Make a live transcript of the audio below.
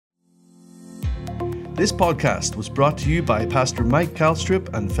This podcast was brought to you by Pastor Mike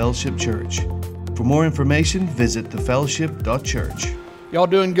Calstrip and Fellowship Church. For more information, visit thefellowship.church. Y'all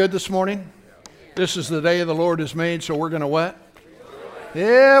doing good this morning? This is the day the Lord has made, so we're going to what?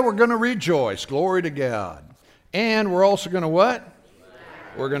 Yeah, we're going to rejoice. Glory to God. And we're also going to what?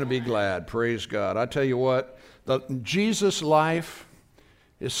 We're going to be glad. Praise God. I tell you what, the Jesus life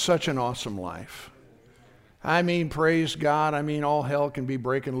is such an awesome life. I mean, praise God. I mean, all hell can be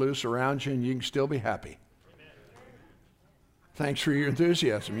breaking loose around you and you can still be happy. Thanks for your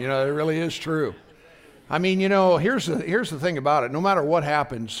enthusiasm. You know, it really is true. I mean, you know, here's the thing about it. No matter what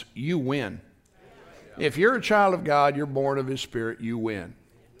happens, you win. If you're a child of God, you're born of His Spirit, you win.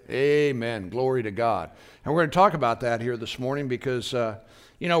 Amen. Glory to God. And we're going to talk about that here this morning because,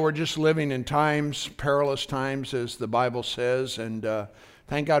 you know, we're just living in times, perilous times, as the Bible says, and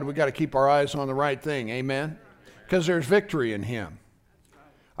thank God we've got to keep our eyes on the right thing. Amen? Because there's victory in Him.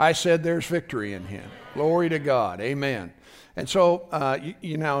 I said there's victory in Him. Glory to God. Amen. And so,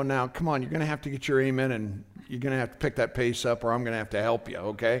 you know, now, come on, you're going to have to get your amen, and you're going to have to pick that pace up, or I'm going to have to help you,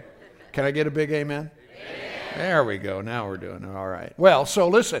 okay? Can I get a big amen? Amen. There we go. Now we're doing it. All right. Well, so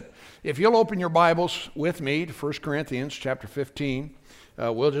listen, if you'll open your Bibles with me to 1 Corinthians chapter 15,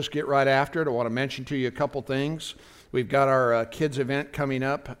 we'll just get right after it. I want to mention to you a couple things. We've got our kids event coming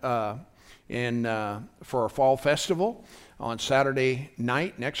up for our fall festival on Saturday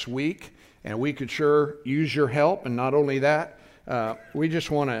night next week, and we could sure use your help. And not only that, we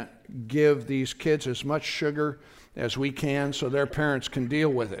just want to give these kids as much sugar as we can so their parents can deal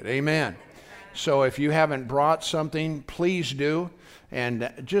with it. Amen. So if you haven't brought something, please do,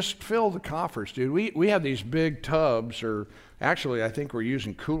 and just fill the coffers, dude. We have these big tubs, or actually I think we're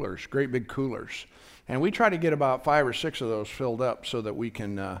using coolers, great big coolers. And we try to get about 5 or 6 of those filled up so that we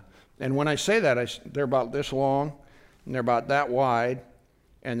can, and when I say that, they're about this long, and they're about that wide,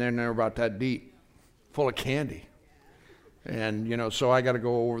 and then they're about that deep, full of candy. And, you know, so I got to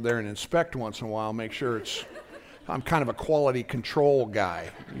go over there and inspect once in a while, make sure I'm kind of a quality control guy,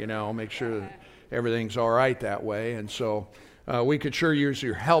 you know, make sure that everything's all right that way. And so we could sure use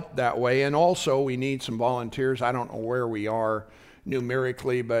your help that way. And also we need some volunteers. I don't know where we are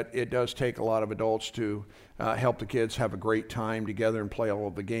numerically, but it does take a lot of adults to help the kids have a great time together and play all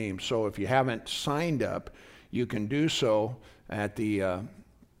of the games. So if you haven't signed up, you can do so at the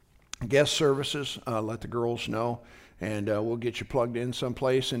guest services. Let the girls know, and we'll get you plugged in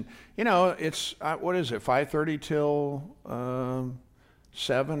someplace. And, you know, it's, what is it, 5:30 till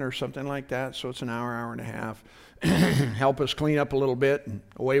 7 or something like that. So it's an hour and a half. Help us clean up a little bit, and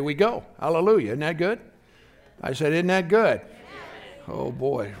away we go. Hallelujah. Isn't that good? I said, isn't that good? Oh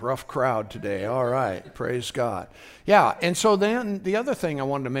boy, rough crowd today. All right, praise God. Yeah, and so then the other thing I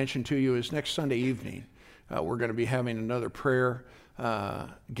wanted to mention to you is next Sunday evening, we're going to be having another prayer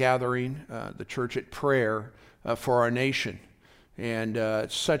gathering, the Church at Prayer for our nation. And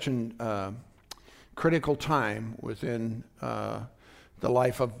it's such a critical time within the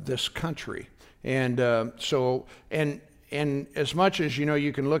life of this country. And and as much as, you know,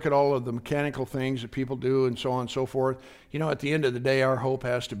 you can look at all of the mechanical things that people do and so on and so forth, you know, at the end of the day, our hope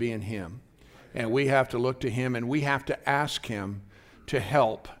has to be in Him. And we have to look to Him, and we have to ask Him to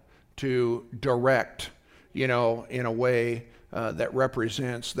help, to direct, you know, in a way that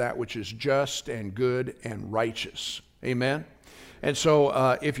represents that which is just and good and righteous. Amen? And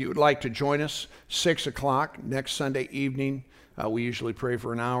so if you would like to join us, 6 o'clock next Sunday evening, we usually pray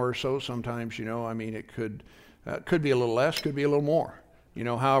for an hour or so. Sometimes, you know, I mean, it could be a little less, could be a little more. You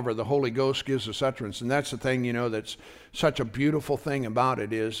know, however, the Holy Ghost gives us utterance. And that's the thing, you know, that's such a beautiful thing about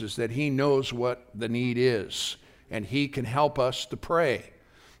it is that He knows what the need is, and He can help us to pray.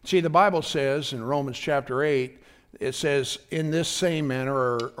 See, the Bible says in Romans chapter 8, it says, in this same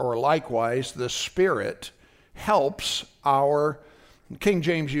manner, or likewise, the Spirit helps our, King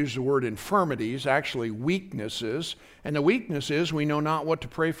James used the word infirmities, actually weaknesses. And the weakness is we know not what to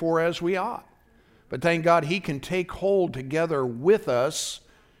pray for as we ought. But thank God He can take hold together with us,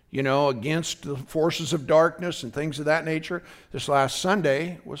 you know, against the forces of darkness and things of that nature. This last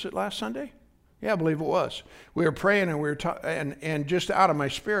Sunday, was it last Sunday? Yeah, I believe it was. We were praying, and we were and just out of my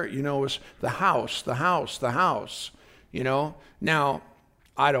spirit, you know, was the house, you know. Now,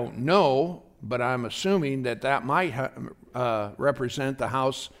 I don't know, but I'm assuming that might represent the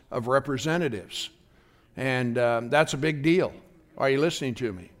House of Representatives. And that's a big deal. Are you listening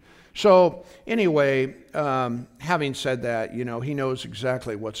to me? So anyway, having said that, you know, He knows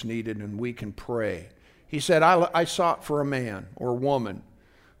exactly what's needed, and we can pray. He said, I sought for a man or woman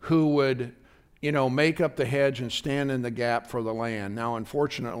who would, you know, make up the hedge and stand in the gap for the land. Now,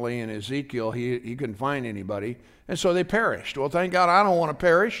 unfortunately, in Ezekiel, he couldn't find anybody, and so they perished. Well, thank God I don't want to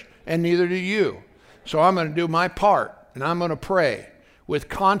perish, and neither do you. So I'm going to do my part, and I'm going to pray with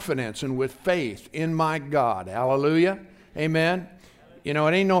confidence and with faith in my God. Hallelujah. Amen. You know,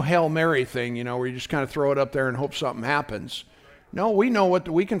 it ain't no Hail Mary thing, you know, where you just kind of throw it up there and hope something happens. No, we know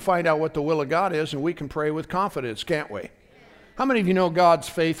we can find out what the will of God is, and we can pray with confidence, can't we? How many of you know God's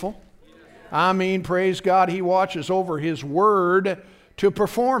faithful? I mean, praise God, He watches over His word to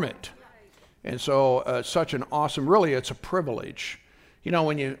perform it. And so such an awesome, really it's a privilege. You know,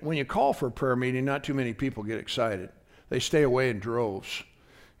 when you call for a prayer meeting, not too many people get excited. They stay away in droves,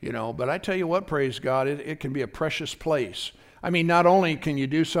 you know. But I tell you what, praise God, it can be a precious place. I mean, not only can you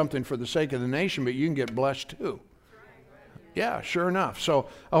do something for the sake of the nation, but you can get blessed too. Yeah, sure enough. So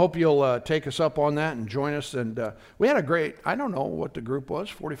I hope you'll take us up on that and join us. And we had a great, I don't know what the group was,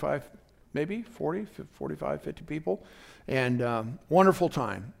 45, maybe 40, 45, 50 people. And wonderful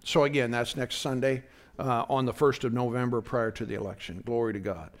time. So again, that's next Sunday on the 1st of November prior to the election. Glory to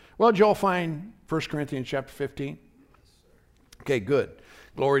God. Well, did you all find 1 Corinthians chapter 15? Okay, good.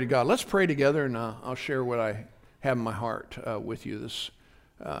 Glory to God. Let's pray together, and I'll share what I have in my heart with you this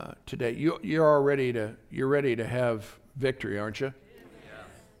today. You're ready to have victory, aren't you? Yeah.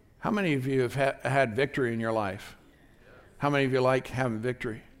 How many of you have had victory in your life? Yeah. How many of you like having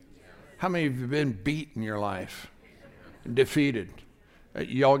victory? Yeah. How many of you have been beat in your life? Yeah. Defeated?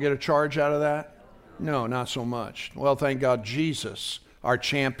 Y'all get a charge out of that? No, not so much. Well, thank God Jesus, our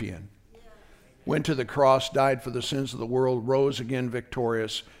champion, went to the cross, died for the sins of the world, rose again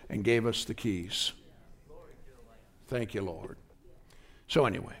victorious, and gave us the keys. Thank you, Lord. So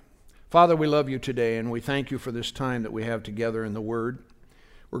anyway, Father, we love you today, and we thank you for this time that we have together in the Word.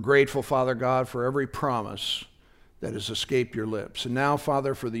 We're grateful, Father God, for every promise that has escaped your lips. And now,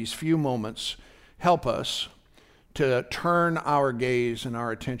 Father, for these few moments, help us to turn our gaze and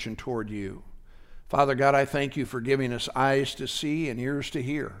our attention toward you. Father God, I thank you for giving us eyes to see and ears to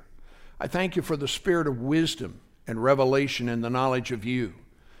hear. I thank you for the spirit of wisdom and revelation in the knowledge of you.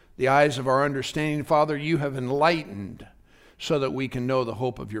 The eyes of our understanding, Father, you have enlightened so that we can know the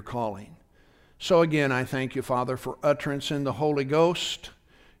hope of your calling. So again, I thank you, Father, for utterance in the Holy Ghost.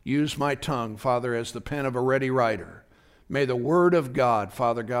 Use my tongue, Father, as the pen of a ready writer. May the word of God,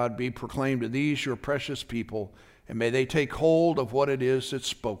 Father God, be proclaimed to these, your precious people, and may they take hold of what it is that's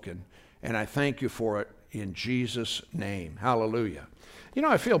spoken. And I thank you for it in Jesus' name. Hallelujah. You know,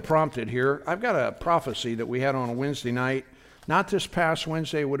 I feel prompted here. I've got a prophecy that we had on a Wednesday night. Not this past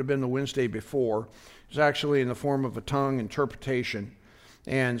Wednesday, it would have been the Wednesday before. It was actually in the form of a tongue interpretation.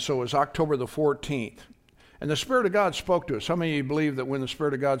 And so it was October the 14th. And the Spirit of God spoke to us. How many of you believe that when the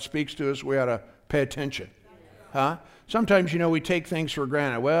Spirit of God speaks to us, we ought to pay attention? Huh? Sometimes, you know, we take things for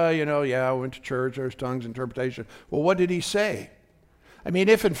granted. Well, you know, yeah, I went to church, there's tongues interpretation. Well, what did he say? I mean,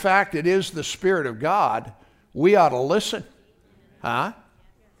 if in fact it is the Spirit of God, we ought to listen. Huh?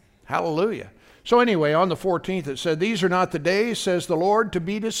 Hallelujah. So anyway, on the 14th it said, "These are not the days, says the Lord, to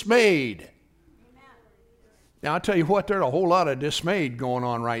be dismayed." Amen. Now I'll tell you what, there's a whole lot of dismayed going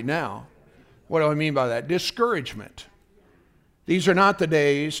on right now. What do I mean by that? Discouragement. These are not the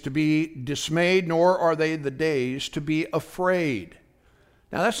days to be dismayed, nor are they the days to be afraid.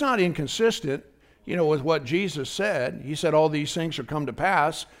 Now that's not inconsistent, you know, with what Jesus said. He said all these things shall come to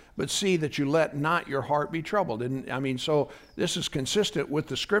pass, but see that you let not your heart be troubled. And I mean, so this is consistent with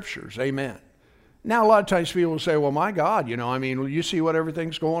the scriptures. Amen. Now, a lot of times people will say, well, my God, you know, I mean, you see what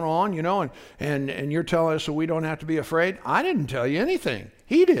everything's going on, you know, and you're telling us that we don't have to be afraid. I didn't tell you anything.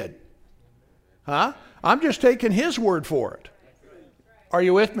 He did. Huh? I'm just taking his word for it. Are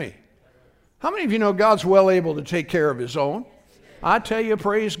you with me? How many of you know God's well able to take care of his own? I tell you,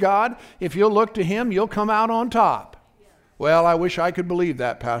 praise God, if you'll look to him, you'll come out on top. Well, I wish I could believe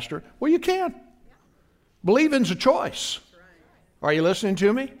that, Pastor. Well, you can. Believing's a choice. Are you listening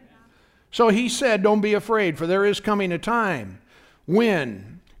to me? So he said, don't be afraid, for there is coming a time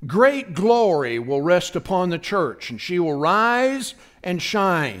when great glory will rest upon the church, and she will rise and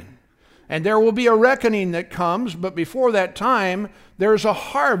shine. And there will be a reckoning that comes, but before that time, there's a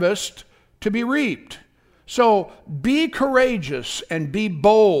harvest to be reaped. So be courageous and be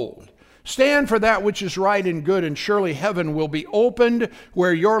bold. Stand for that which is right and good, and surely heaven will be opened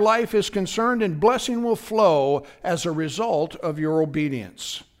where your life is concerned, and blessing will flow as a result of your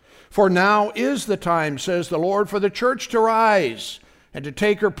obedience. For now is the time, says the Lord, for the church to rise and to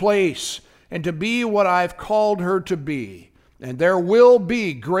take her place and to be what I've called her to be. And there will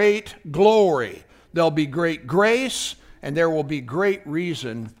be great glory. There'll be great grace, and there will be great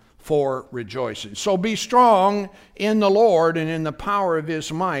reason for rejoicing. So be strong in the Lord and in the power of his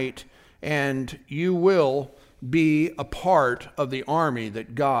might, and you will be a part of the army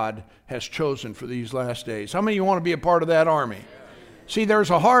that God has chosen for these last days. How many of you want to be a part of that army? See, there's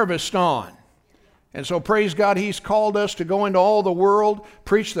a harvest on. And so praise God, He's called us to go into all the world,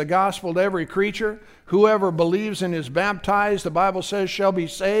 preach the gospel to every creature. Whoever believes and is baptized, the Bible says, shall be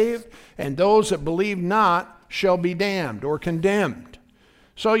saved, and those that believe not shall be damned or condemned.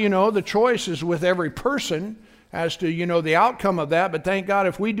 So, the choice is with every person as to, the outcome of that. But thank God,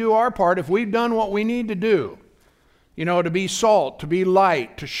 if we do our part, if we've done what we need to do, to be salt, to be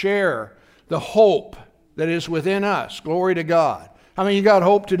light, to share the hope that is within us. Glory to God. How many of you got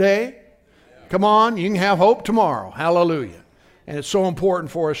hope today? Come on, you can have hope tomorrow. Hallelujah. And it's so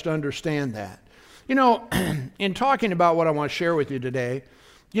important for us to understand that. In talking about what I want to share with you today,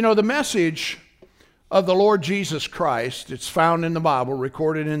 the message of the Lord Jesus Christ, it's found in the Bible,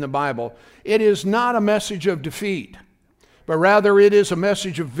 recorded in the Bible. It is not a message of defeat, but rather it is a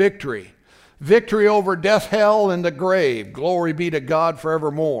message of victory. Victory over death, hell, and the grave. Glory be to God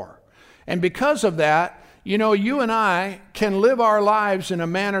forevermore. And because of that, you and I can live our lives in a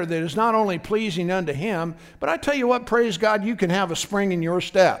manner that is not only pleasing unto Him, but I tell you what, praise God, you can have a spring in your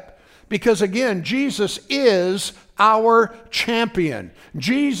step. Because again, Jesus is our champion.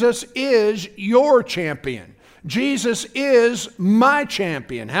 Jesus is your champion. Jesus is my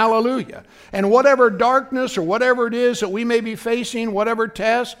champion. Hallelujah. And whatever darkness or whatever it is that we may be facing, whatever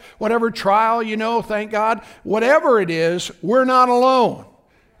test, whatever trial, thank God, whatever it is, we're not alone.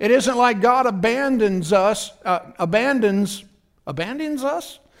 It isn't like God abandons us, abandons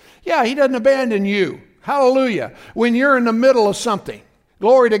us? Yeah, He doesn't abandon you. Hallelujah. When you're in the middle of something.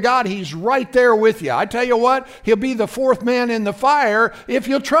 Glory to God, He's right there with you. I tell you what, He'll be the fourth man in the fire if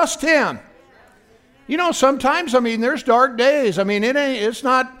you'll trust Him. Sometimes, there's dark days. It's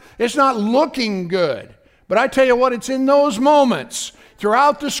not looking good. But I tell you what, it's in those moments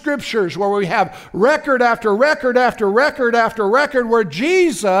throughout the Scriptures where we have record after record after record after record where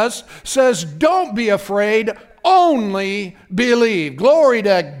Jesus says, don't be afraid, only believe. Glory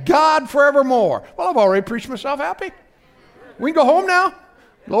to God forevermore. Well, I've already preached myself happy. We can go home now.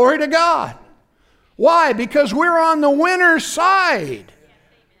 Glory to God. Why? Because we're on the winner's side.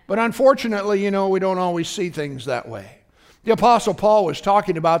 But unfortunately, we don't always see things that way. The Apostle Paul was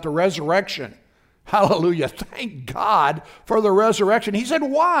talking about the resurrection. Hallelujah. Thank God for the resurrection. He said,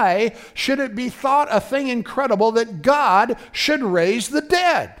 why should it be thought a thing incredible that God should raise the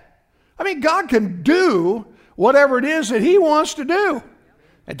dead? God can do whatever it is that He wants to do.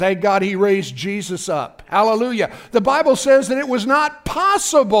 And thank God He raised Jesus up. Hallelujah. The Bible says that it was not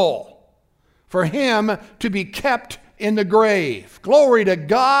possible for Him to be kept in the grave. Glory to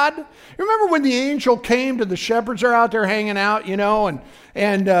God. Remember when the angel came to the shepherds? They're out there hanging out,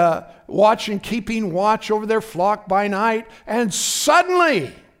 and watching, keeping watch over their flock by night. And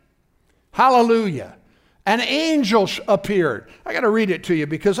suddenly, hallelujah, an angel appeared. I got to read it to you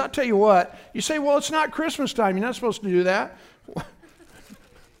because I'll tell you what. You say, well, it's not Christmas time. You're not supposed to do that.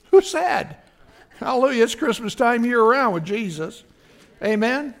 Who said? Hallelujah, it's Christmas time year-round with Jesus.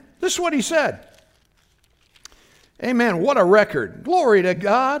 Amen. This is what He said. Amen. What a record. Glory to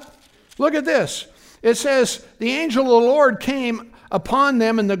God. Look at this. It says, the angel of the Lord came upon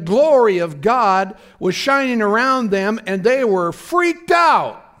them, and the glory of God was shining around them, and they were freaked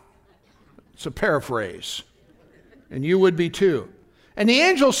out. It's a paraphrase. And you would be too. And the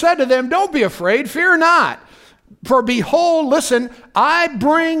angel said to them, don't be afraid, fear not. For behold, listen, I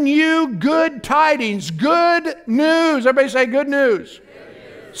bring you good tidings, good news. Everybody say good news.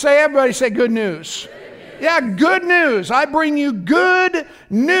 Good news. Everybody say good news. Good news. Yeah, good news. I bring you good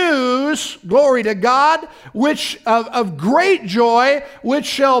news, glory to God, which of great joy, which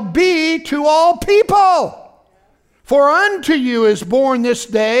shall be to all people. For unto you is born this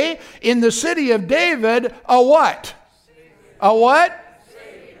day in the city of David a what? A what?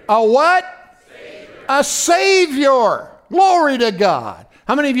 A what? A Savior. Glory to God.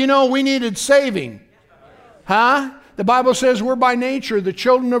 How many of you know we needed saving? Huh? The Bible says we're by nature the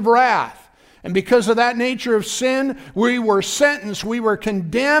children of wrath. And because of that nature of sin, we were sentenced, we were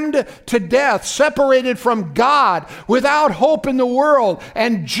condemned to death, separated from God, without hope in the world.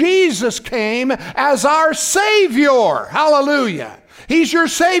 And Jesus came as our Savior. Hallelujah. He's your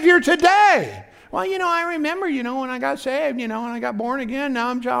Savior today. Well, I remember, when I got saved, when I got born again, now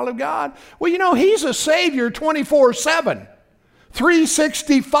I'm a child of God. Well, He's a Savior 24/7,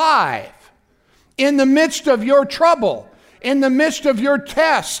 365. In the midst of your trouble, in the midst of your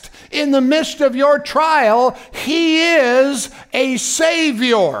test, in the midst of your trial, He is a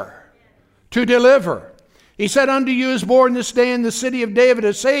Savior to deliver. He said, unto you is born this day in the city of David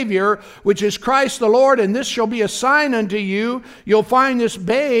a Savior, which is Christ the Lord, and this shall be a sign unto you. You'll find this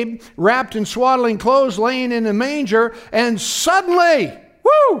babe wrapped in swaddling clothes, laying in a manger, and suddenly,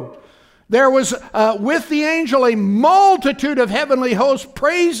 There was with the angel a multitude of heavenly hosts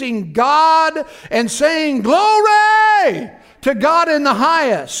praising God and saying, "Glory to God in the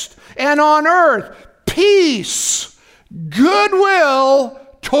highest, and on earth peace, goodwill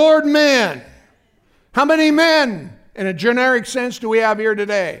toward men." How many men in a generic sense do we have here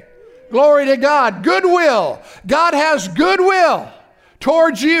today? Glory to God. Goodwill. God has goodwill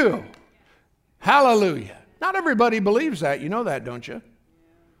towards you. Hallelujah. Not everybody believes that. You know that, don't you?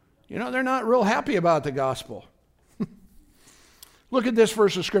 You know, they're not real happy about the gospel. Look at this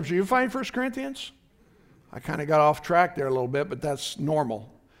verse of Scripture. You find 1 Corinthians? I kind of got off track there a little bit, but that's normal.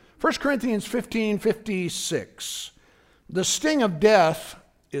 1 Corinthians 15:56. The sting of death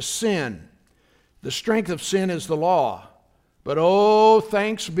is sin. The strength of sin is the law. But oh,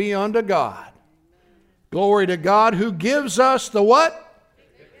 thanks be unto God. Glory to God who gives us the what?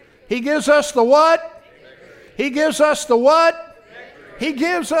 He gives us the what? He gives us the what? He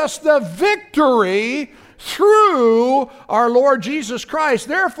gives us the victory through our Lord Jesus Christ.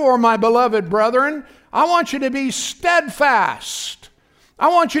 Therefore, my beloved brethren, I want you to be steadfast. I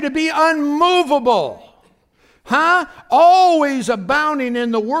want you to be unmovable. Always abounding in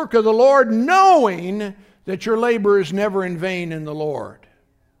the work of the Lord, knowing that your labor is never in vain in the Lord.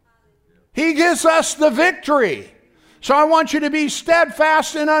 He gives us the victory. So I want you to be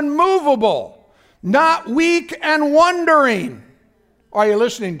steadfast and unmovable, not weak and wondering. Are you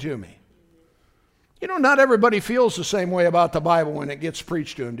listening to me? You know, not everybody feels the same way about the Bible when it gets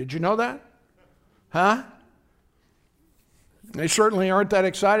preached to them. Did you know that? They certainly aren't that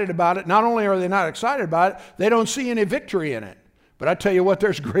excited about it. Not only are they not excited about it, they don't see any victory in it. But I tell you what,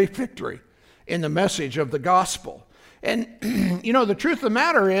 there's great victory in the message of the gospel. And, you know, the truth of the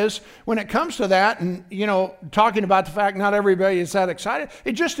matter is, when it comes to that, and, you know, talking about the fact not everybody is that excited,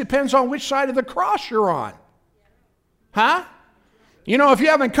 it just depends on which side of the cross you're on. You know, if you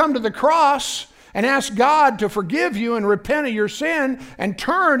haven't come to the cross and asked God to forgive you and repent of your sin and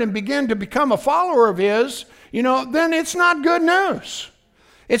turn and begin to become a follower of His, you know, then it's not good news.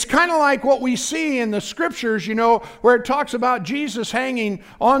 It's kind of like what we see in the Scriptures, you know, where it talks about Jesus hanging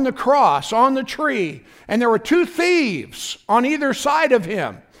on the cross, on the tree, and there were two thieves on either side of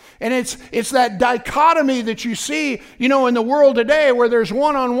Him. And it's that dichotomy that you see, you know, in the world today, where there's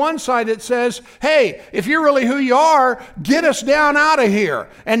one on one side that says, "Hey, if you're really who you are, get us down out of here."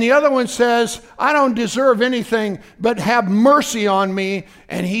 And the other one says, "I don't deserve anything, but have mercy on me."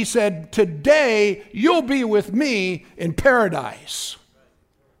 And He said, "Today you'll be with me in paradise."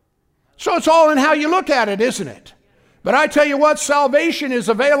 So it's all in how you look at it, isn't it? But I tell you what, salvation is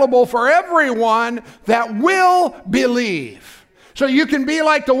available for everyone that will believe. So you can be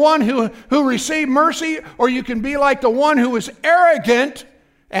like the one who received mercy, or you can be like the one who was arrogant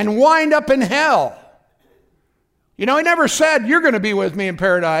and wind up in hell. You know, He never said, "You're going to be with me in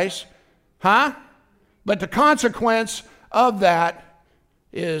paradise." But the consequence of that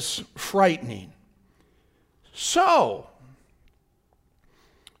is frightening. So,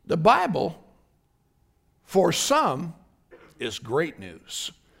 the Bible, for some, is great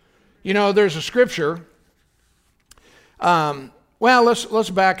news. You know, there's a scripture. Well,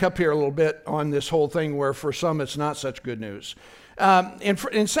 let's back up here a little bit on this whole thing where for some it's not such good news.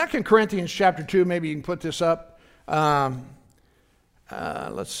 In 2 Corinthians chapter 2, maybe you can put this up. Let's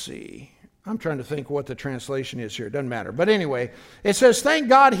see. I'm trying to think what the translation is here. It doesn't matter. But anyway, it says, "Thank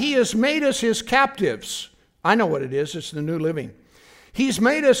God He has made us His captives." I know what it is. It's the New Living. He's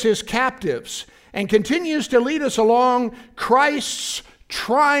made us His captives and continues to lead us along Christ's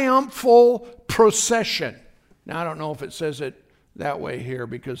triumphal procession. Now, I don't know if it says it that way here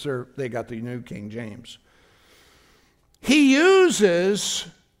because they got the New King James. He uses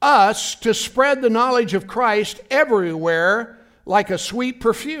us to spread the knowledge of Christ everywhere like a sweet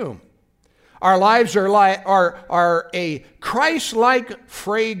perfume. Our lives are a Christ-like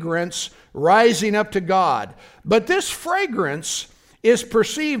fragrance rising up to God. But this fragrance is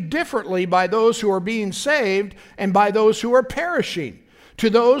perceived differently by those who are being saved and by those who are perishing. To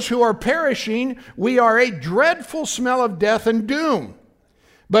those who are perishing, we are a dreadful smell of death and doom.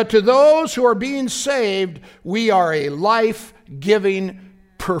 But to those who are being saved, we are a life-giving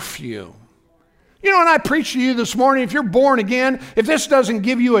perfume. You know, when I preach to you this morning, if you're born again, if this doesn't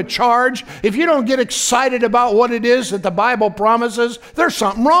give you a charge, if you don't get excited about what it is that the Bible promises, there's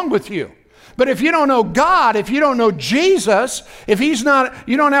something wrong with you. But if you don't know God, if you don't know Jesus, if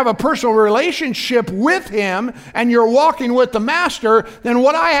you don't have a personal relationship with Him and you're walking with the Master, then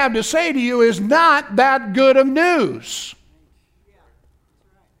what I have to say to you is not that good of news.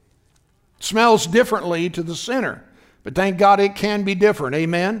 It smells differently to the sinner, but thank God it can be different.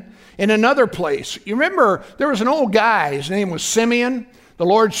 Amen? In another place, you remember there was an old guy, his name was Simeon. The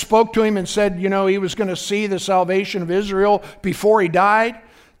Lord spoke to him and said, you know, he was going to see the salvation of Israel before he died.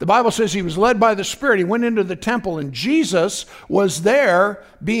 The Bible says he was led by the Spirit. He went into the temple, and Jesus was there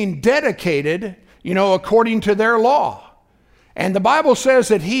being dedicated, you know, according to their law. And the Bible says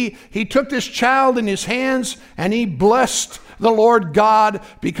that he took this child in his hands and he blessed the Lord God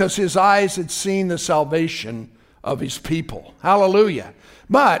because his eyes had seen the salvation of his people. Hallelujah.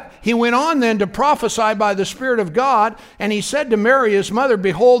 But he went on then to prophesy by the Spirit of God, and he said to Mary, his mother,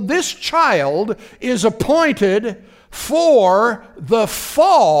 behold, this child is appointed for the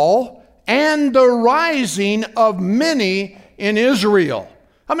fall and the rising of many in Israel.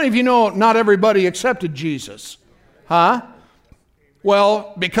 How many of you know not everybody accepted Jesus? Huh?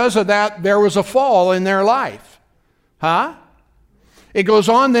 Well, because of that, there was a fall in their life. Huh? It goes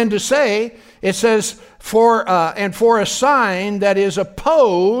on then to say, it says, for a sign that is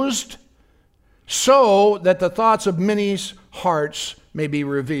opposed, so that the thoughts of many's hearts may be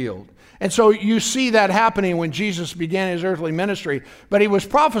revealed. And so you see that happening when Jesus began his earthly ministry. But he was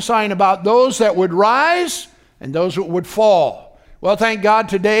prophesying about those that would rise and those that would fall. Well, thank God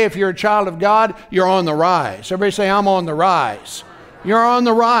today, if you're a child of God, you're on the rise. Everybody say, I'm on the rise. You're on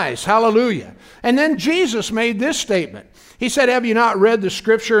the rise. Hallelujah. And then Jesus made this statement. He said, have you not read the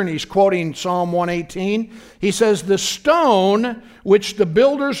scripture? And he's quoting Psalm 118. He says, the stone which the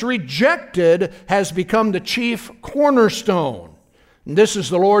builders rejected has become the chief cornerstone. And this is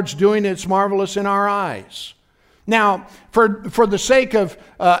the Lord's doing. It's marvelous in our eyes. Now, for the sake of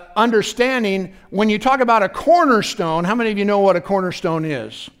understanding, when you talk about a cornerstone, how many of you know what a cornerstone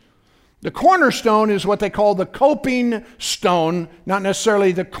is? The cornerstone is what they call the coping stone, not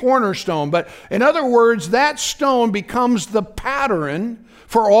necessarily the cornerstone. But in other words, that stone becomes the pattern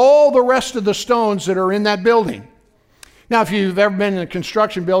for all the rest of the stones that are in that building. Now, if you've ever been in a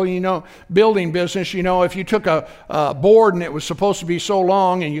construction building, you know, building business, you know, if you took a board and it was supposed to be so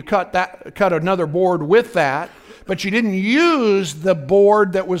long and you cut another board with that, but you didn't use the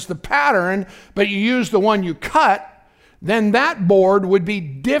board that was the pattern, but you used the one you cut, then that board would be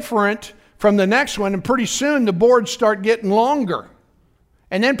different from the next one, and pretty soon the boards start getting longer.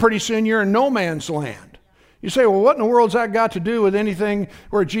 And then pretty soon you're in no man's land. You say, well, what in the world's that got to do with anything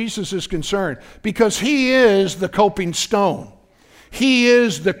where Jesus is concerned? Because he is the coping stone. He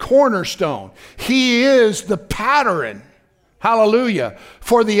is the cornerstone. He is the pattern. Hallelujah.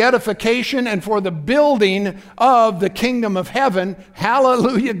 For the edification and for the building of the kingdom of heaven.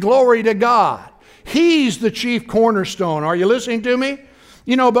 Hallelujah. Glory to God. He's the chief cornerstone. Are you listening to me?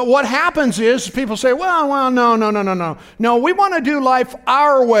 You know, but what happens is people say, well, no. No, we want to do life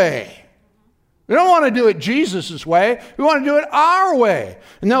our way. We don't want to do it Jesus' way. We want to do it our way.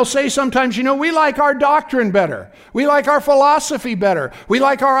 And they'll say sometimes, you know, we like our doctrine better. We like our philosophy better. We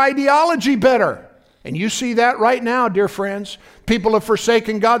like our ideology better. And you see that right now, dear friends. People have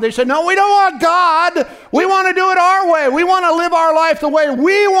forsaken God. They say, no, we don't want God. We want to do it our way. We want to live our life the way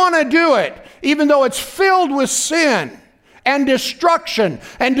we want to do it, even though it's filled with sin and destruction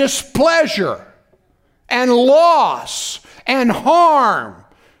and displeasure and loss and harm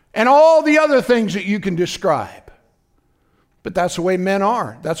and all the other things that you can describe. But that's the way men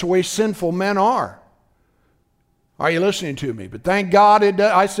are. That's the way sinful men are. Are you listening to me? But thank God,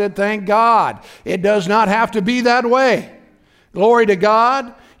 I said thank God. It does not have to be that way. Glory to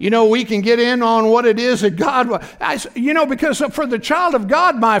God. You know, we can get in on what it is that God, because for the child of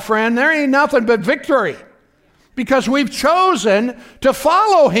God, my friend, there ain't nothing but victory. Because we've chosen to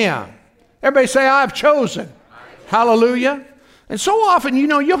follow him. Everybody say, I've chosen. Hallelujah. And so often, you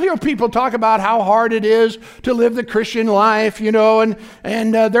know, you'll hear people talk about how hard it is to live the Christian life, you know,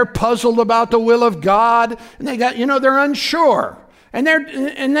 and they're puzzled about the will of God, and they're unsure. And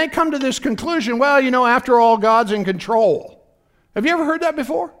they come to this conclusion, well, you know, after all, God's in control. Have you ever heard that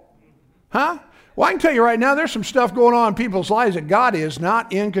before? Huh? Well, I can tell you right now, there's some stuff going on in people's lives that God is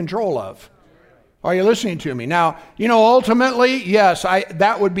not in control of. Are you listening to me? Now, you know, ultimately, yes,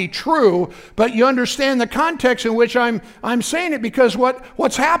 that would be true, but you understand the context in which I'm saying it, because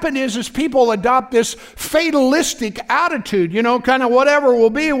what's happened is people adopt this fatalistic attitude, you know, kind of whatever will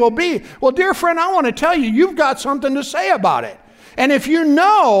be, will be. Well, dear friend, I want to tell you, you've got something to say about it. And if you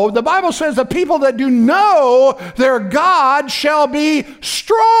know, the Bible says the people that do know their God shall be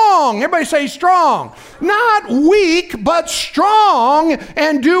strong. Everybody say strong. Not weak, but strong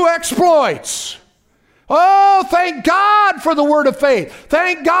and do exploits. Oh, thank God for the word of faith.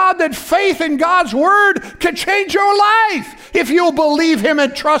 Thank God that faith in God's word can change your life if you'll believe him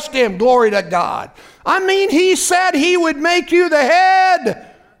and trust him. Glory to God. I mean, he said he would make you the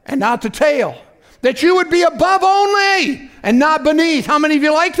head and not the tail. That you would be above only and not beneath. How many of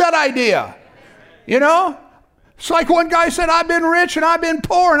you like that idea? You know? It's like one guy said, I've been rich and I've been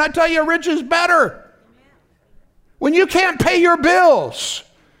poor, and I tell you, rich is better. When you can't pay your bills,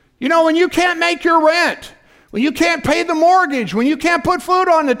 when you can't make your rent, when you can't pay the mortgage, when you can't put food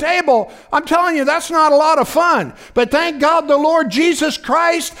on the table, I'm telling you, that's not a lot of fun. But thank God the Lord Jesus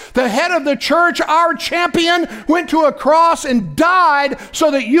Christ, the head of the church, our champion, went to a cross and died so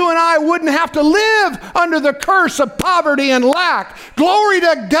that you and I wouldn't have to live under the curse of poverty and lack. Glory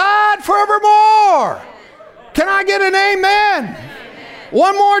to God forevermore. Can I get an amen?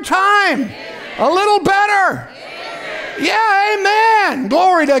 One more time. A little better. Yeah, amen.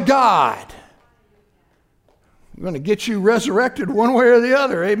 Glory to God. I'm going to get you resurrected one way or the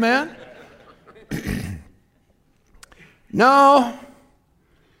other. Amen. No.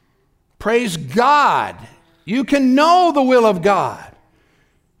 Praise God. You can know the will of God.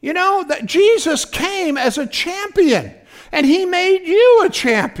 That Jesus came as a champion, and he made you a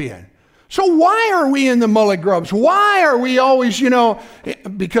champion. So why are we in the mullet grubs? Why are we always,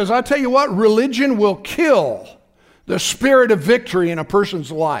 because I tell you what, religion will kill the spirit of victory in a person's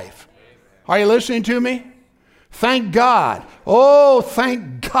life. Are you listening to me? Thank God. Oh,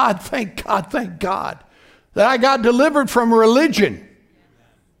 thank God, thank God, thank God that I got delivered from religion.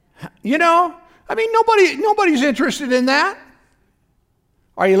 Nobody's interested in that.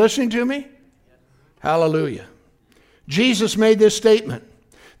 Are you listening to me? Hallelujah. Jesus made this statement.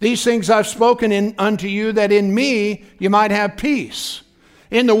 These things I've spoken unto you, that in me you might have peace.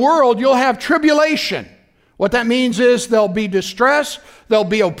 In the world you'll have tribulation. What that means is there'll be distress, there'll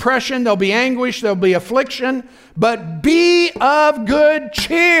be oppression, there'll be anguish, there'll be affliction, but be of good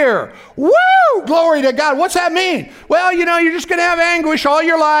cheer. Woo! Glory to God. What's that mean? Well, you're just going to have anguish all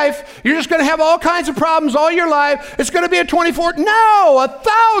your life. You're just going to have all kinds of problems all your life. It's going to be a 24. No,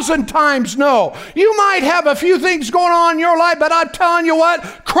 1,000 times no. You might have a few things going on in your life, but I'm telling you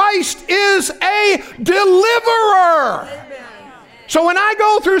what, Christ is a deliverer. So when I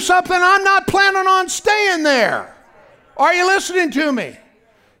go through something, I'm not planning on staying there. Are you listening to me?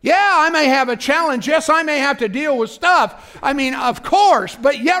 Yeah, I may have a challenge. Yes, I may have to deal with stuff. Of course.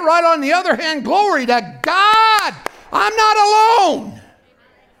 But yet, right on the other hand, glory to God, I'm not alone.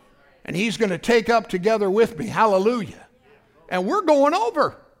 And he's going to take up together with me. Hallelujah. And we're going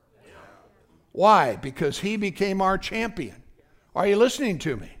over. Why? Because he became our champion. Are you listening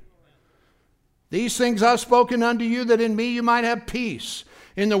to me? These things I've spoken unto you, that in me you might have peace.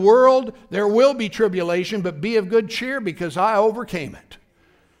 In the world there will be tribulation, but be of good cheer, because I overcame it.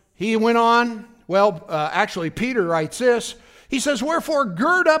 He went on, actually Peter writes this. He says, wherefore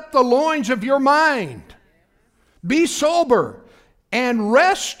gird up the loins of your mind. Be sober, and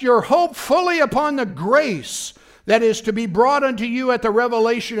rest your hope fully upon the grace that is to be brought unto you at the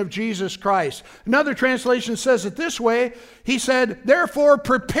revelation of Jesus Christ. Another translation says it this way. He said, therefore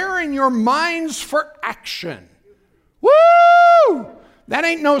preparing your minds for action. Woo! That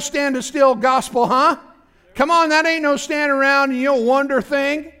ain't no stand still gospel, huh? Come on, that ain't no stand around and wonder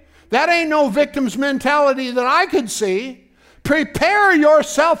thing. That ain't no victim's mentality that I could see. Prepare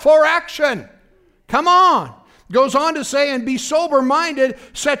yourself for action. Come on. Goes on to say, and be sober-minded,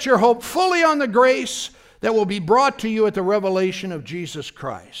 set your hope fully on the grace that will be brought to you at the revelation of Jesus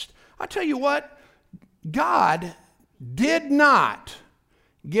Christ. I tell you what, God did not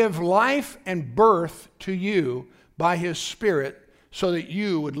give life and birth to you by his Spirit so that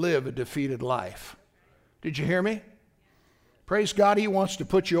you would live a defeated life. Did you hear me? Praise God, he wants to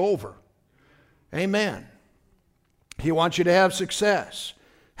put you over. Amen. He wants you to have success.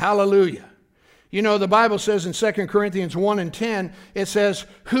 Hallelujah. The Bible says in 2 Corinthians 1 and 10, it says,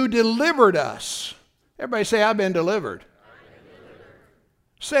 who delivered us. Everybody say, I've been delivered.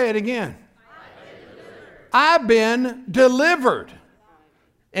 Say it again. I've been delivered.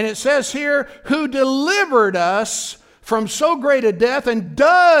 And it says here, who delivered us from so great a death, and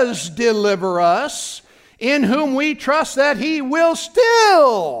does deliver us, in whom we trust that he will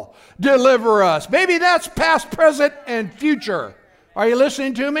still deliver us. Maybe that's past, present, and future. Are you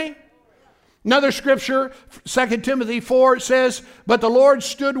listening to me? Another scripture, 2 Timothy 4, it says, but the Lord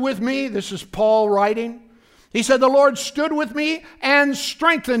stood with me. This is Paul writing. He said, the Lord stood with me and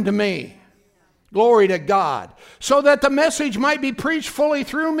strengthened me. Glory to God. So that the message might be preached fully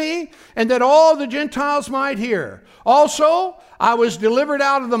through me, and that all the Gentiles might hear. Also, I was delivered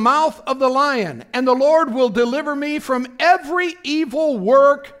out of the mouth of the lion, and the Lord will deliver me from every evil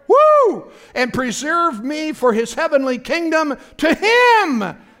work, and preserve me for his heavenly kingdom. To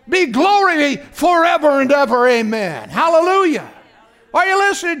him be glory forever and ever. Amen. Hallelujah. Are you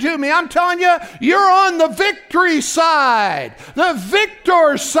listening to me? I'm telling you, you're on the victory side, the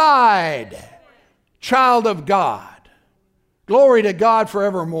victor side. Child of God. Glory to God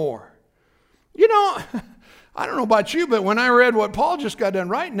forevermore. I don't know about you, but when I read what Paul just got done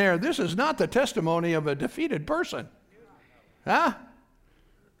writing there, this is not the testimony of a defeated person. Huh?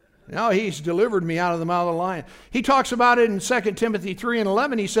 No, he's delivered me out of the mouth of the lion. He talks about it in 2 Timothy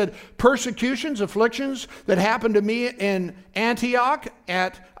 3:11. He said, persecutions, afflictions that happened to me in Antioch,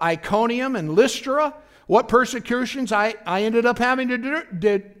 at Iconium and Lystra. What persecutions I ended up having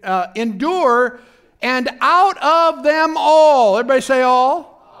to endure, and out of them all. Everybody say all.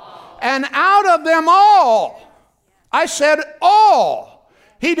 And out of them all. I said all.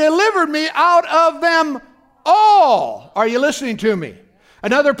 He delivered me out of them all. Are you listening to me?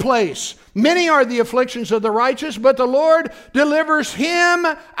 Another place. Many are the afflictions of the righteous, but the Lord delivers him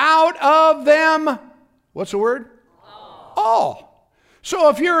out of them. What's the word? All. So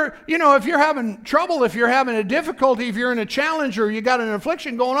if you're having trouble, if you're having a difficulty, if you're in a challenge or you got an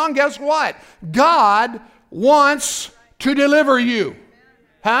affliction going on, guess what? God wants to deliver you.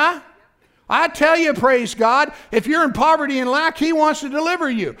 Huh? I tell you, praise God, if you're in poverty and lack, he wants to deliver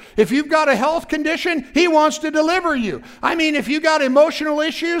you. If you've got a health condition, he wants to deliver you. I mean, if you got emotional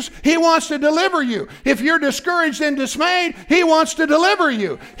issues, he wants to deliver you. If you're discouraged and dismayed, he wants to deliver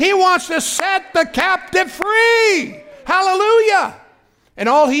you. He wants to set the captive free. Hallelujah. And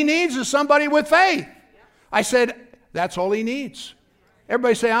all he needs is somebody with faith. I said, that's all he needs.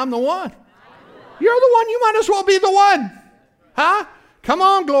 Everybody say, I'm the one. You're the one. You might as well be the one. Huh? Come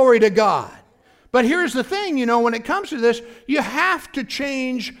on, glory to God. But here's the thing, when it comes to this, you have to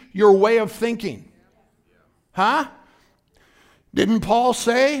change your way of thinking. Huh? Didn't Paul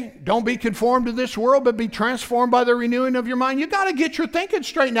say, don't be conformed to this world, but be transformed by the renewing of your mind? You got to get your thinking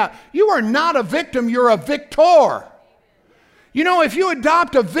straightened out. You are not a victim, you're a victor. If you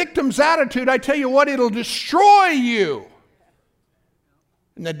adopt a victim's attitude, I tell you what, it'll destroy you.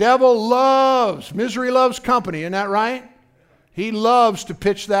 And the devil misery loves company, isn't that right? He loves to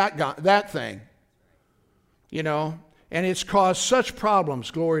pitch that thing. And it's caused such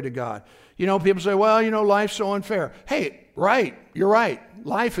problems, glory to God. People say, well, life's so unfair. Hey, right, you're right.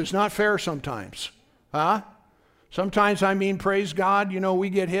 Life is not fair sometimes. Huh? Sometimes, praise God, we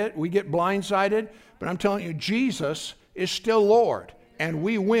get hit, we get blindsided. But I'm telling you, Jesus is still Lord, and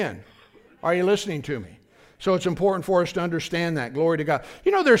we win. Are you listening to me? So it's important for us to understand that. Glory to God.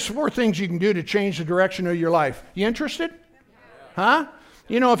 There's 4 things you can do to change the direction of your life. You interested? Huh?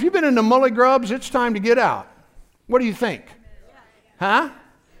 If you've been in the mully grubs, it's time to get out. What do you think? Huh?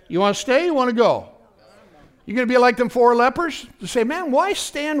 You want to stay? You want to go? You're going to be like them 4 lepers? To say, man, why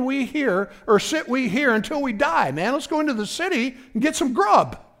stand we here or sit we here until we die, man? Let's go into the city and get some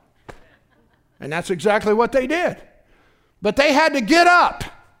grub. And that's exactly what they did. But they had to get up.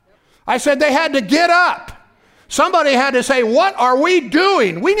 I said they had to get up. Somebody had to say, what are we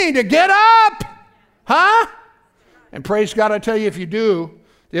doing? We need to get up. Huh? And praise God, I tell you, if you do,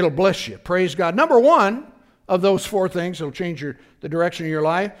 it'll bless you. Praise God. Number 1 of those 4 things that'll change the direction of your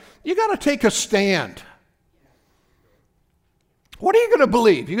life, you got to take a stand. What are you going to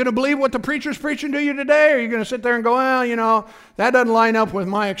believe? You going to believe what the preacher's preaching to you today? Or are you going to sit there and go, well, that doesn't line up with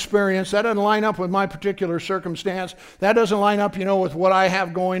my experience. That doesn't line up with my particular circumstance. That doesn't line up, with what I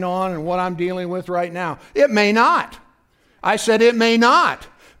have going on and what I'm dealing with right now. It may not. I said it may not.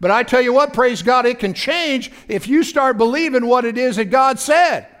 But I tell you what, praise God, it can change if you start believing what it is that God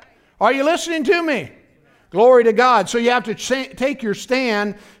said. Are you listening to me? Glory to God. So you have to take your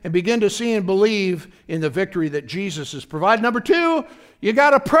stand and begin to see and believe in the victory that Jesus has provided. Number 2, you got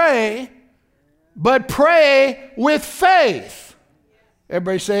to pray, but pray with faith.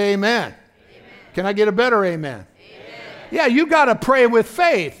 Everybody say amen. Amen. Can I get a better amen? Amen. Yeah, you got to pray with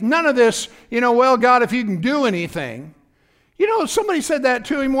faith. None of this, well, God, if you can do anything. Somebody said that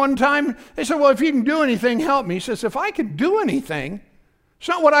to him one time. They said, well, if you can do anything, help me. He says, if I can do anything, it's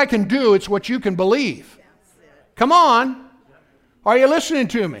not what I can do, it's what you can believe. Come on. Are you listening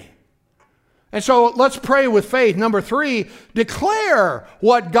to me? And so let's pray with faith. Number 3, declare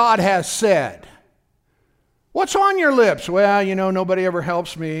what God has said. What's on your lips? Well, nobody ever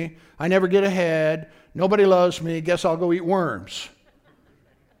helps me. I never get ahead. Nobody loves me. Guess I'll go eat worms.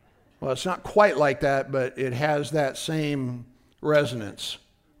 Well, it's not quite like that, but it has that same resonance.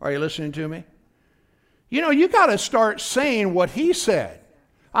 Are you listening to me? You got to start saying what he said.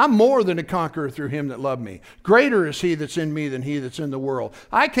 I'm more than a conqueror through him that loved me. Greater is he that's in me than he that's in the world.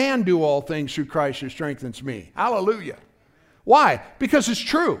 I can do all things through Christ who strengthens me. Hallelujah. Why? Because it's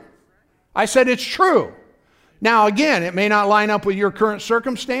true. I said it's true. Now, again, it may not line up with your current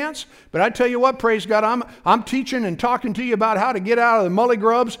circumstance, but I tell you what, praise God, I'm teaching and talking to you about how to get out of the mully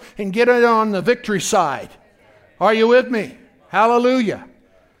grubs and get it on the victory side. Are you with me? Hallelujah.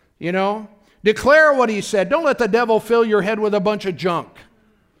 Declare what he said. Don't let the devil fill your head with a bunch of junk.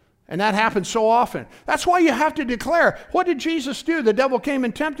 And that happens so often. That's why you have to declare. What did Jesus do? The devil came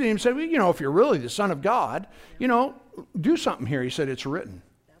and tempted him and said, well, you know, if you're really the Son of God, you know, do something here. He said, it's written.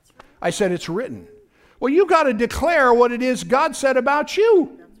 I said, it's written. Well, you got to declare what it is God said about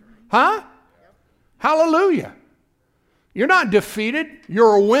you. Huh? Hallelujah. You're not defeated.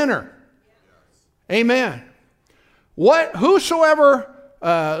 You're a winner. Amen. Whatsoever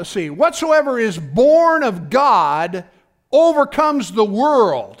is born of God overcomes the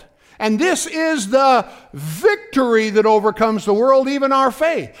world. And this is the victory that overcomes the world, even our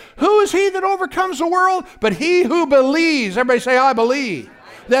faith. Who is he that overcomes the world? But he who believes. Everybody say, I believe.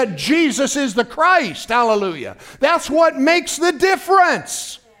 That Jesus is the Christ. Hallelujah. That's what makes the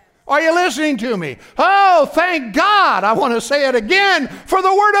difference. Are you listening to me? Oh, thank God. I want to say it again for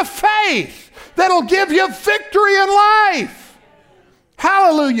the word of faith that'll give you victory in life.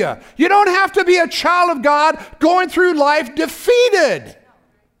 Hallelujah. You don't have to be a child of God going through life defeated.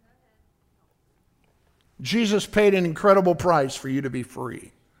 Jesus paid an incredible price for you to be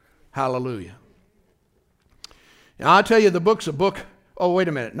free. Hallelujah. Now, I'll tell you, the book's a book. Oh, wait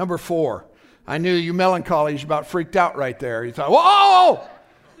a minute. Number 4. I knew you melancholies about freaked out right there. You thought, whoa,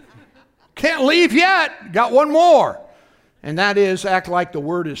 can't leave yet. Got one more. And that is, act like the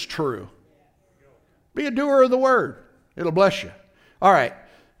word is true. Be a doer of the word. It'll bless you. All right.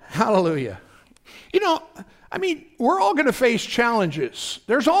 Hallelujah. You know, I mean, we're all going to face challenges.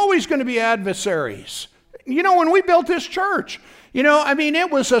 There's always going to be adversaries. You know, when we built this church, you know, I mean,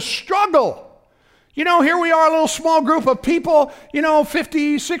 it was a struggle. You know, here we are, a little small group of people, you know,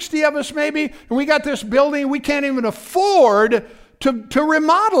 50, 60 of us maybe, and we got this building. We can't even afford to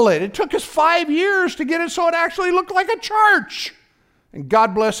remodel it. It took us 5 years to get it so it actually looked like a church. And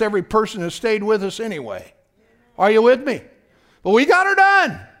God bless every person that stayed with us anyway. Are you with me? But we got her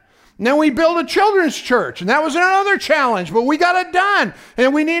done. And then we built a children's church, and that was another challenge, but we got it done.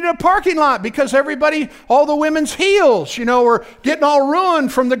 And we needed a parking lot because everybody, all the women's heels, you know, were getting all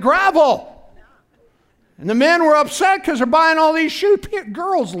ruined from the gravel. And the men were upset because they're buying all these shoes.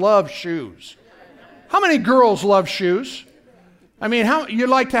 Girls love shoes. How many girls love shoes? I mean, you'd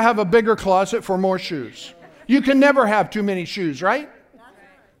like to have a bigger closet for more shoes. You can never have too many shoes, right?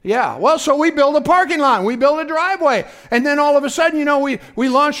 Yeah, well, so we build a parking lot, we build a driveway, and then all of a sudden, you know, we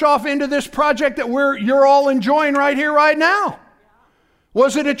launch off into this project that you're all enjoying right here, right now.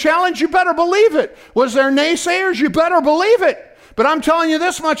 Was it a challenge? You better believe it. Was there naysayers? You better believe it. But I'm telling you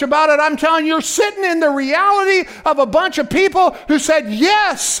this much about it. I'm telling you, you're sitting in the reality of a bunch of people who said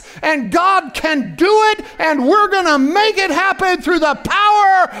yes, and God can do it, and we're going to make it happen through the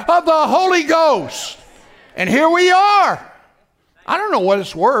power of the Holy Ghost. And here we are. I don't know what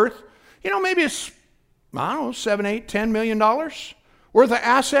it's worth. You know, maybe it's, I don't know, $7, $8, $10 million worth of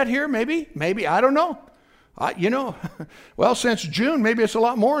asset here, maybe, I don't know. You know, well, since June, maybe it's a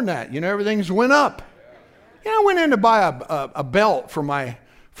lot more than that. You know, everything's went up. You know, I went in to buy a belt for my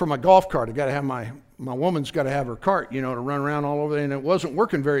golf cart. I got to have my woman's got to have her cart, you know, to run around all over there, and it wasn't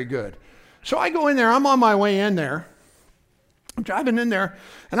working very good. So I go in there. I'm on my way in there. I'm driving in there,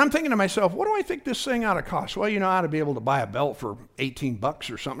 and I'm thinking to myself, what do I think this thing ought to cost? Well, you know, I ought to be able to buy a belt for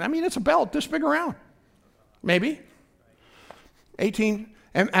 $18 or something. I mean, it's a belt this big around. Maybe. 18.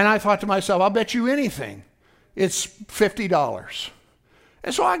 And I thought to myself, I'll bet you anything it's $50.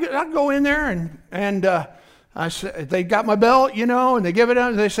 And so I go in there, and I said, they got my belt, you know, and they give it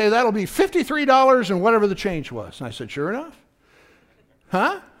out, and they say, that'll be $53 and whatever the change was. And I said, sure enough.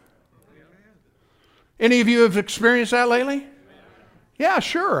 Huh? Any of you have experienced that lately? Yeah,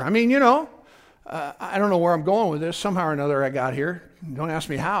 sure. I mean, you know, I don't know where I'm going with this. Somehow or another I got here. Don't ask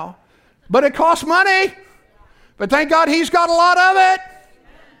me how. But it costs money. But thank God he's got a lot of it.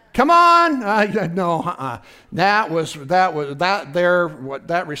 Come on. That was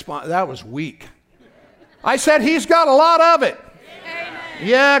weak. I said he's got a lot of it. Amen.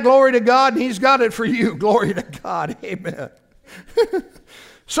 Yeah, glory to God. And he's got it for you. Glory to God. Amen.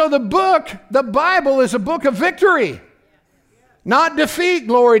 So the Bible is a book of victory. Not defeat,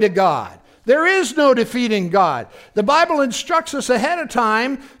 glory to God. There is no defeat in God. The Bible instructs us ahead of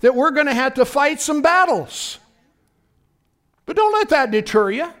time that we're going to have to fight some battles. But don't let that deter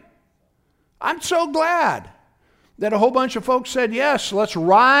you. I'm so glad that a whole bunch of folks said, yes, let's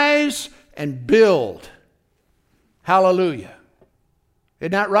rise and build. Hallelujah.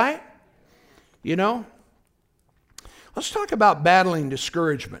 Isn't that right? You know? Let's talk about battling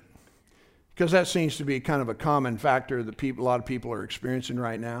discouragement, because that seems to be kind of a common factor that a lot of people are experiencing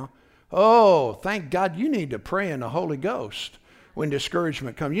right now. Oh, thank God you need to pray in the Holy Ghost when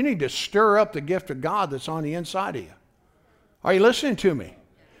discouragement comes. You need to stir up the gift of God that's on the inside of you. Are you listening to me?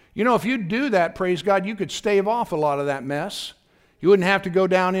 You know, if you do that, praise God, you could stave off a lot of that mess. You wouldn't have to go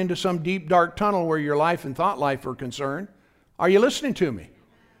down into some deep, dark tunnel where your life and thought life are concerned. Are you listening to me?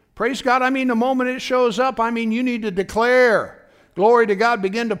 Praise God. I mean, the moment it shows up, I mean, you need to declare, glory to God,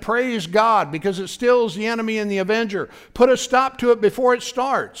 begin to praise God, because it stills the enemy and the avenger. Put a stop to it before it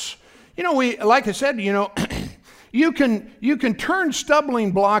starts. You know, like I said, you know, you can turn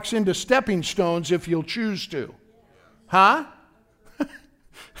stumbling blocks into stepping stones if you'll choose to. Huh?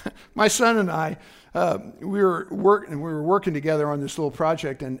 My son and I, we were working together on this little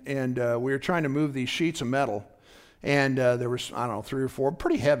project, and we were trying to move these sheets of metal. And there was, I don't know, 3 or 4,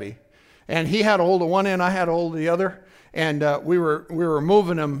 pretty heavy. And he had a hold of one end, I had a hold of the other. And we were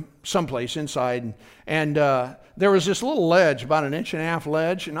moving them someplace inside. And there was this little ledge, about 1.5 inch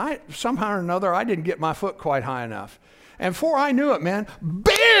ledge. And somehow or another, I didn't get my foot quite high enough. And before I knew it, man,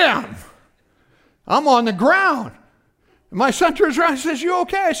 bam! I'm on the ground. And my son turns around and says, "You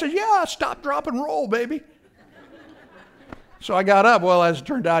okay?" I said, "Yeah, stop, drop, and roll, baby." So I got up. Well, as it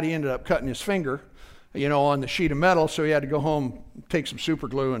turned out, he ended up cutting his finger, you know, on the sheet of metal. So he had to go home, take some super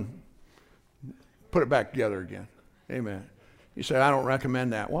glue, and put it back together again. Amen. You say, "I don't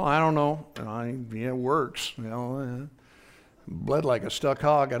recommend that." Well, I don't know. It works. You know, bled like a stuck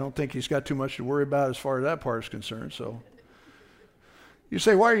hog. I don't think he's got too much to worry about as far as that part is concerned. So you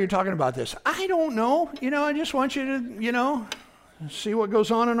say, "Why are you talking about this?" I don't know. You know, I just want you to, you know, see what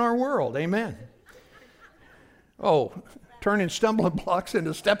goes on in our world. Amen. Oh, turning stumbling blocks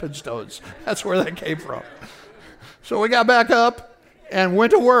into stepping stones. That's where that came from. So we got back up and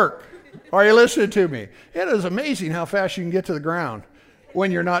went to work. Are you listening to me? It is amazing how fast you can get to the ground when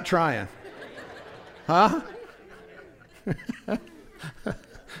you're not trying. Huh?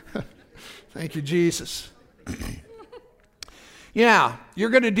 Thank you, Jesus. Yeah, you're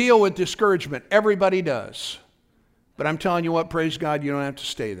going to deal with discouragement. Everybody does. But I'm telling you what, praise God, you don't have to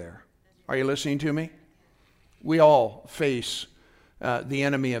stay there. Are you listening to me? We all face the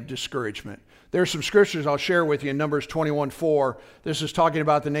enemy of discouragement. There are some scriptures I'll share with you in Numbers 21:4. This is talking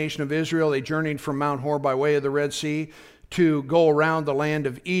about the nation of Israel. They journeyed from Mount Hor by way of the Red Sea to go around the land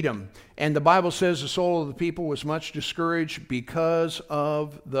of Edom. And the Bible says the soul of the people was much discouraged because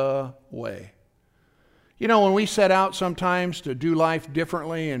of the way. You know, when we set out sometimes to do life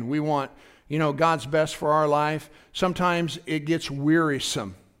differently and we want, you know, God's best for our life, sometimes it gets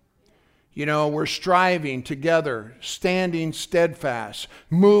wearisome. You know, we're striving together, standing steadfast,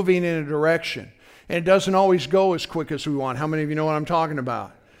 moving in a direction. And it doesn't always go as quick as we want. How many of you know what I'm talking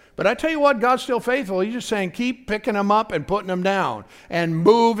about? But I tell you what, God's still faithful. He's just saying, keep picking them up and putting them down and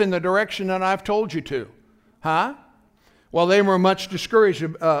move in the direction that I've told you to. Huh? Well, they were much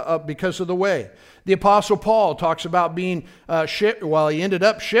discouraged because of the way. The Apostle Paul talks about being he ended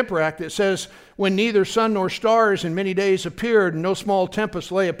up shipwrecked. It says, when neither sun nor stars in many days appeared, and no small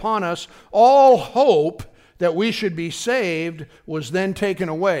tempest lay upon us, all hope that we should be saved was then taken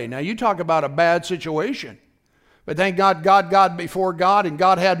away. Now, you talk about a bad situation. But thank God, God got before God, and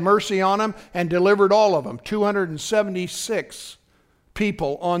God had mercy on them and delivered all of them. 276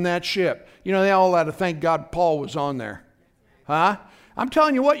 people on that ship. You know, they all had to thank God Paul was on there. Huh? I'm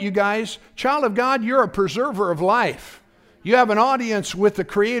telling you what, you guys, child of God, you're a preserver of life. You have an audience with the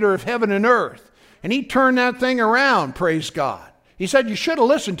creator of heaven and earth. And he turned that thing around, praise God. He said, you should have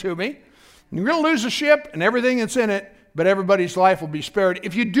listened to me. You're going to lose the ship and everything that's in it, but everybody's life will be spared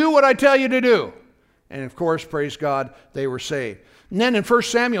if you do what I tell you to do. And of course, praise God, they were saved. And then in 1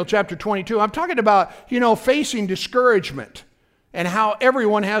 Samuel chapter 22, I'm talking about, you know, facing discouragement and how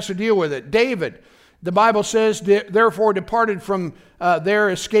everyone has to deal with it. David, the Bible says, therefore departed from there,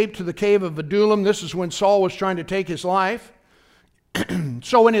 escaped to the cave of Adullam. This is when Saul was trying to take his life.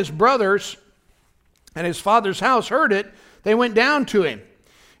 So when his brothers and his father's house heard it, they went down to him.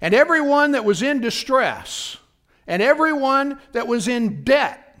 And everyone that was in distress, and everyone that was in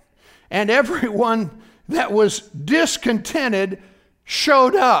debt, and everyone that was discontented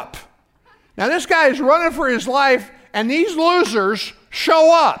showed up. Now this guy is running for his life, and these losers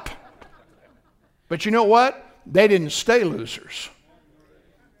show up. But you know what? They didn't stay losers.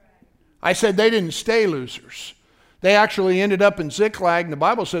 I said they didn't stay losers. They actually ended up in Ziklag, and the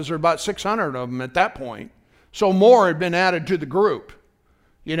Bible says there were about 600 of them at that point. So more had been added to the group,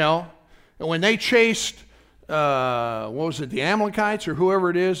 you know. And when they chased, the Amalekites or whoever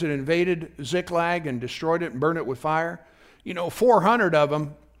it is that invaded Ziklag and destroyed it and burned it with fire, you know, 400 of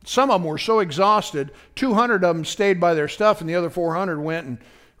them, some of them were so exhausted, 200 of them stayed by their stuff, and the other 400 went and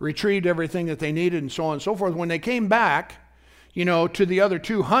retrieved everything that they needed and so on and so forth. When they came back, you know, to the other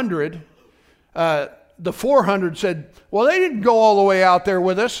 200, the 400 said, well, they didn't go all the way out there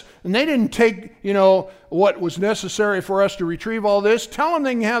with us, and they didn't take, what was necessary for us to retrieve all this. Tell them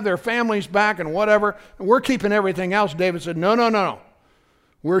they can have their families back and whatever, and we're keeping everything else. David said, no.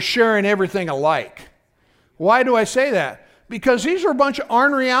 We're sharing everything alike. Why do I say that? Because these are a bunch of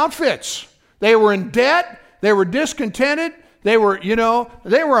ornery outfits. They were in debt. They were discontented. They were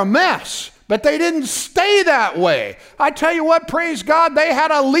a mess. But they didn't stay that way. I tell you what, praise God, they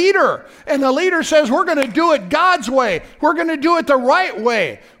had a leader. And the leader says, we're going to do it God's way. We're going to do it the right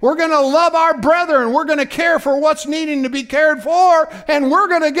way. We're going to love our brethren. We're going to care for what's needing to be cared for. And we're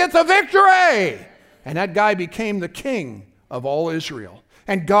going to get the victory. And that guy became the king of all Israel.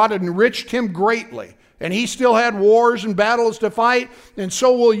 And God enriched him greatly. And he still had wars and battles to fight. And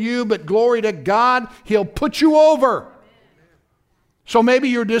so will you. But glory to God, he'll put you over. So maybe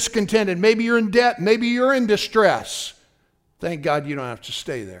you're discontented, maybe you're in debt, maybe you're in distress. Thank God you don't have to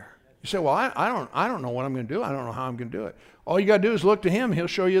stay there. You say, well, I don't know what I'm going to do. I don't know how I'm going to do it. All you got to do is look to him. He'll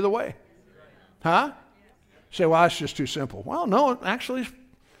show you the way. Huh? You say, well, that's just too simple. Well, no, actually,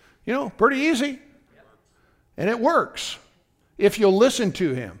 pretty easy. And it works if you'll listen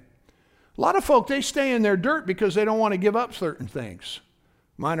to him. A lot of folk, they stay in their dirt because they don't want to give up certain things.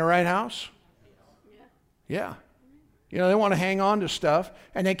 Am I in the right house? Yeah. They want to hang on to stuff,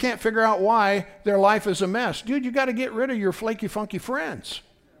 and they can't figure out why their life is a mess. Dude, you got to get rid of your flaky, funky friends.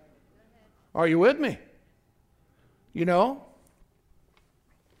 Are you with me?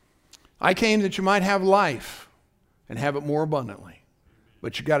 I came that you might have life and have it more abundantly.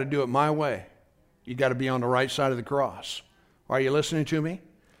 But you got to do it my way. You got to be on the right side of the cross. Are you listening to me?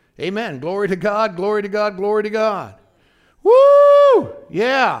 Amen. Glory to God, glory to God, glory to God. Woo!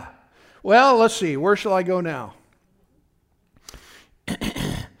 Yeah. Well, let's see. Where shall I go now?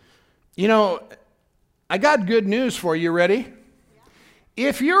 I got good news for you. Ready?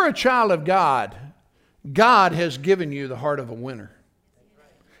 If you're a child of God, God has given you the heart of a winner.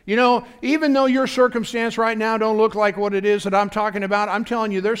 Even though your circumstance right now don't look like what it is that I'm talking about, I'm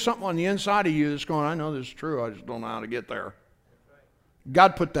telling you there's something on the inside of you that's going, I know this is true, I just don't know how to get there.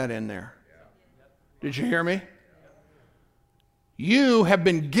 God put that in there. Did you hear me? You have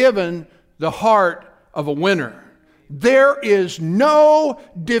been given the heart of a winner. There is no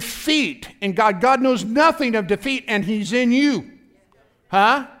defeat in God. God knows nothing of defeat, and he's in you.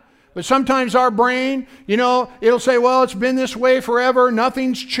 Huh? But sometimes our brain, it'll say, well, it's been this way forever.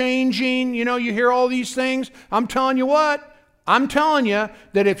 Nothing's changing. You hear all these things. I'm telling you what. I'm telling you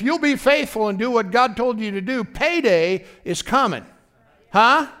that if you'll be faithful and do what God told you to do, payday is coming.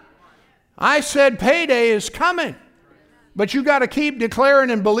 Huh? I said payday is coming. But you got to keep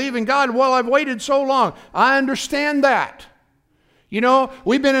declaring and believing God. Well, I've waited so long. I understand that.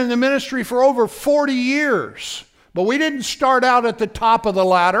 We've been in the ministry for over 40 years. But we didn't start out at the top of the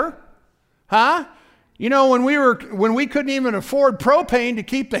ladder. Huh? When we couldn't even afford propane to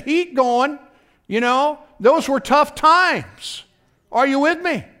keep the heat going, those were tough times. Are you with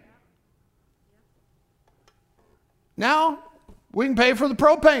me? Now, we can pay for the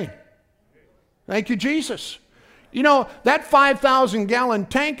propane. Thank you, Jesus. That 5,000-gallon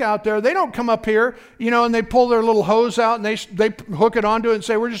tank out there, they don't come up here, and they pull their little hose out and they hook it onto it and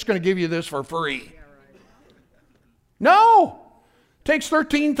say, we're just going to give you this for free. No. It takes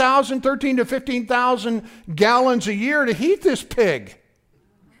 13 to 15,000 gallons a year to heat this pig.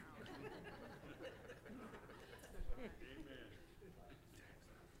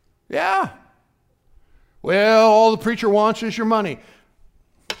 Yeah. Well, all the preacher wants is your money.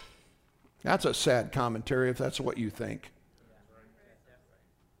 That's a sad commentary if that's what you think.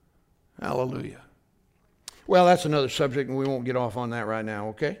 Hallelujah. Well, that's another subject, and we won't get off on that right now,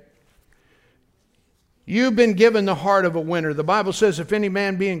 okay? You've been given the heart of a winner. The Bible says, if any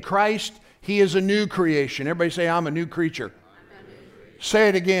man be in Christ, he is a new creation. Everybody say, I'm a new creature. Say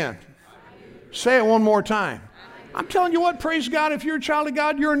it again. Say it one more time. I'm telling you what, praise God, if you're a child of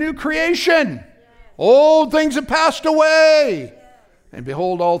God, you're a new creation. Old things have passed away. And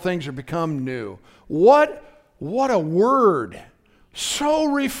behold, all things are become new. What a word. So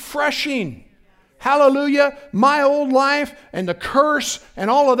refreshing. Hallelujah. My old life and the curse and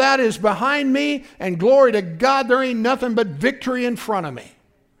all of that is behind me. And glory to God, there ain't nothing but victory in front of me.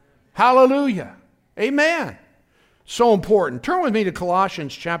 Hallelujah. Amen. So important. Turn with me to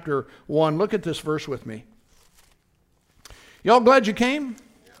Colossians chapter 1. Look at this verse with me. Y'all glad you came?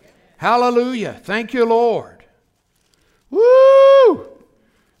 Hallelujah. Thank you, Lord. Woo!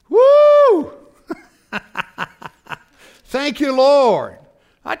 Woo! Thank you, Lord.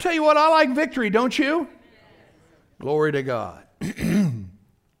 I tell you what, I like victory, don't you? Glory to God.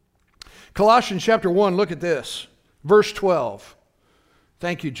 Colossians chapter 1, look at this. Verse 12.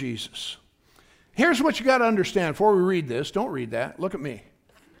 Thank you, Jesus. Here's what you got to understand before we read this. Don't read that. Look at me.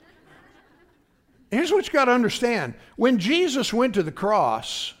 Here's what you got to understand. When Jesus went to the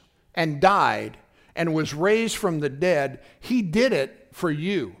cross and died and was raised from the dead, he did it for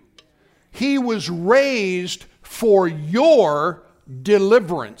you. He was raised for your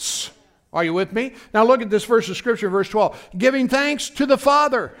deliverance. Are you with me? Now look at this verse of Scripture, verse 12. Giving thanks to the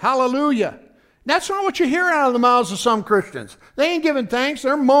Father. Hallelujah. That's not what you hear out of the mouths of some Christians. They ain't giving thanks.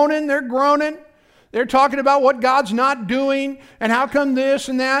 They're moaning. They're groaning. They're talking about what God's not doing and how come this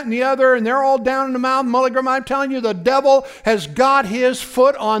and that and the other, and they're all down in the mouth. Mulligram, I'm telling you, the devil has got his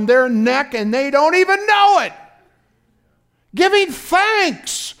foot on their neck and they don't even know it. Giving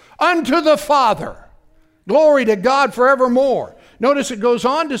thanks unto the Father. Glory to God forevermore. Notice it goes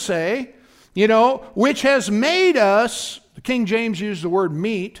on to say, which has made us, the King James used the word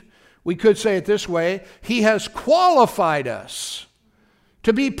meet. We could say it this way, he has qualified us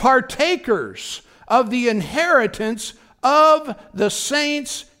to be partakers of the inheritance of the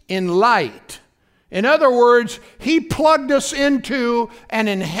saints in light. In other words, he plugged us into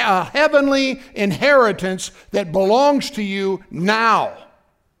a heavenly inheritance that belongs to you now.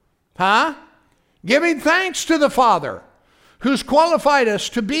 Giving thanks to the Father, who's qualified us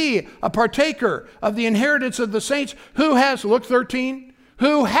to be a partaker of the inheritance of the saints, who has, look 13,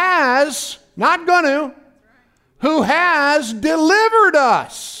 who has, not gonna, who has delivered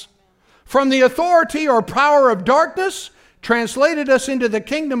us from the authority or power of darkness, translated us into the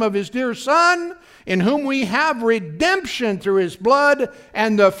kingdom of his dear Son, in whom we have redemption through his blood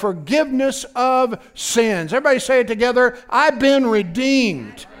and the forgiveness of sins. Everybody say it together. I've been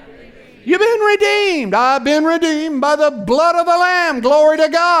redeemed. You've been redeemed. I've been redeemed by the blood of the Lamb. Glory to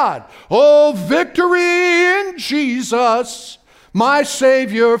God. Oh, victory in Jesus, my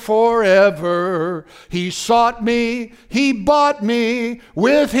Savior forever. He sought me, he bought me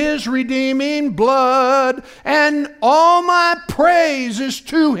with his redeeming blood, and all my praise is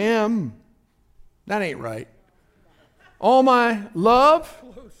to him. That ain't right. All my love,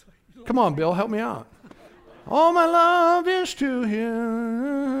 come on, Bill, help me out. All my love is to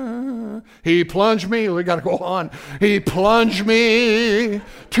him. He plunged me, we got to go on. He plunged me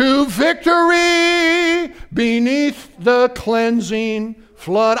to victory beneath the cleansing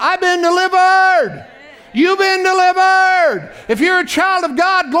flood. I've been delivered. You've been delivered. If you're a child of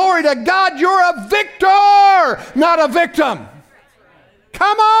God, glory to God, you're a victor, not a victim.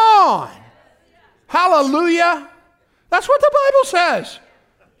 Come on. Hallelujah. That's what the Bible says.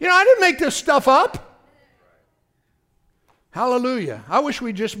 I didn't make this stuff up. Hallelujah. I wish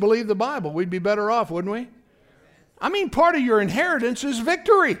we'd just believe the Bible. We'd be better off, wouldn't we? Part of your inheritance is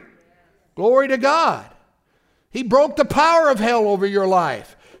victory. Glory to God. He broke the power of hell over your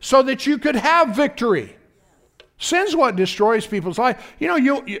life so that you could have victory. Sin's what destroys people's life.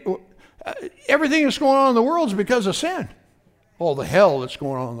 Everything that's going on in the world is because of sin. All the hell that's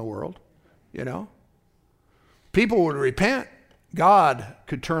going on in the world, People would repent. God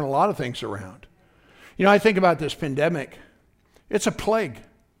could turn a lot of things around. I think about this pandemic. It's a plague.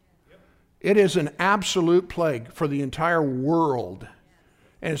 It is an absolute plague for the entire world.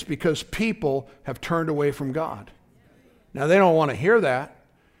 And it's because people have turned away from God. Now, they don't want to hear that.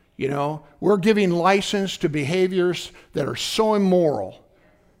 We're giving license to behaviors that are so immoral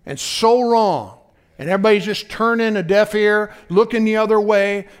and so wrong. And everybody's just turning a deaf ear, looking the other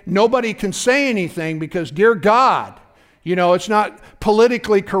way. Nobody can say anything because, dear God, it's not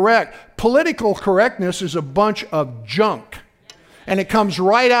politically correct. Political correctness is a bunch of junk. And it comes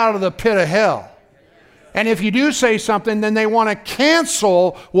right out of the pit of hell. And if you do say something, then they want to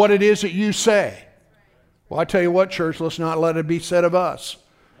cancel what it is that you say. Well, I tell you what, church, let's not let it be said of us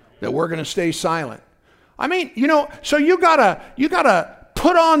that we're going to stay silent. So you gotta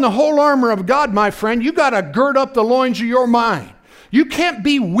put on the whole armor of God, my friend. You gotta gird up the loins of your mind. You can't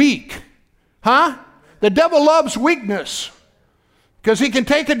be weak. The devil loves weakness because he can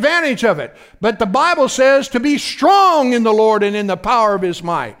take advantage of it. But the Bible says to be strong in the Lord and in the power of his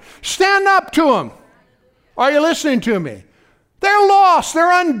might. Stand up to him. Are you listening to me? They're lost.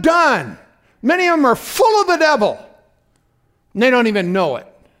 They're undone. Many of them are full of the devil. And they don't even know it.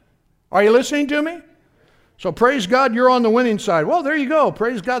 Are you listening to me? So praise God, you're on the winning side. Well, there you go.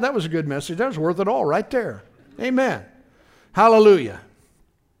 Praise God. That was a good message. That was worth it all right there. Amen. Hallelujah.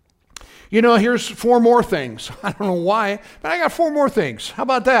 Here's 4 more things. I don't know why, but I got 4 more things. How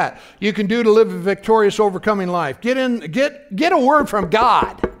about that? You can do to live a victorious, overcoming life. Get a word from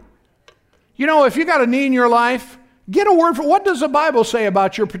God. If you got a need in your life, get a word from, what does the Bible say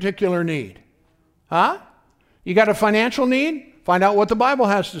about your particular need? You got a financial need? Find out what the Bible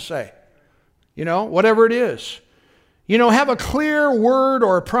has to say. Whatever it is. Have a clear word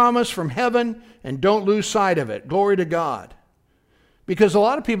or a promise from heaven and don't lose sight of it. Glory to God. Because a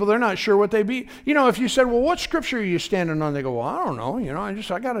lot of people, they're not sure what they be. If you said, well, what scripture are you standing on? They go, well, I don't know.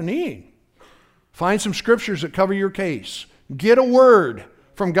 I got a need. Find some scriptures that cover your case. Get a word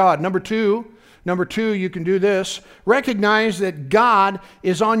from God. Number two, you can do this. Recognize that God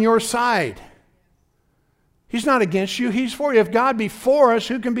is on your side. He's not against you. He's for you. If God be for us,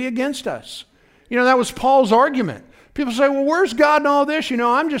 who can be against us? That was Paul's argument. People say, well, where's God in all this?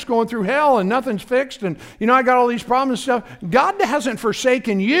 I'm just going through hell and nothing's fixed. And, I got all these problems and stuff. God hasn't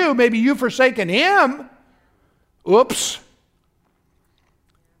forsaken you. Maybe you've forsaken him. Oops.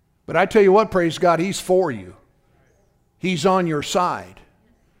 But I tell you what, praise God, he's for you. He's on your side.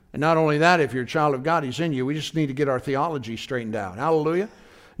 And not only that, if you're a child of God, he's in you. We just need to get our theology straightened out. Hallelujah.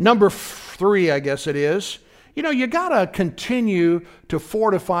 Number 3, I guess it is. You got to continue to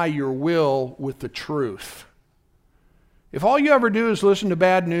fortify your will with the truth. If all you ever do is listen to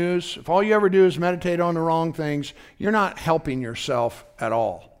bad news, if all you ever do is meditate on the wrong things, you're not helping yourself at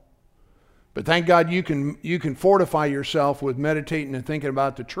all. But thank God you can fortify yourself with meditating and thinking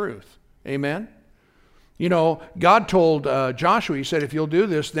about the truth. Amen? God told Joshua, he said, if you'll do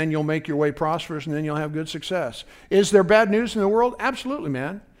this, then you'll make your way prosperous and then you'll have good success. Is there bad news in the world? Absolutely,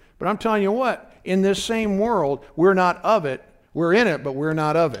 man. But I'm telling you what, in this same world, we're not of it. We're in it, but we're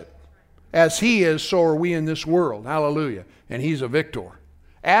not of it. As he is, so are we in this world. Hallelujah. And he's a victor.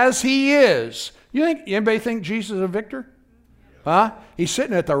 As he is. Anybody think Jesus is a victor? Huh? He's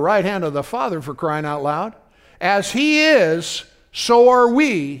sitting at the right hand of the Father, for crying out loud. As he is, so are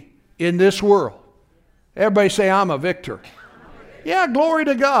we in this world. Everybody say, I'm a victor. Yeah, glory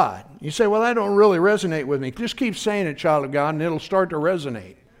to God. You say, well, that don't really resonate with me. Just keep saying it, child of God, and it'll start to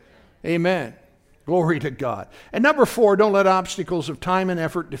resonate. Amen. Glory to God. And number 4, don't let obstacles of time and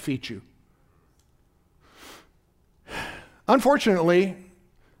effort defeat you. Unfortunately,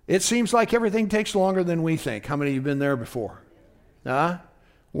 it seems like everything takes longer than we think. How many of you have been there before?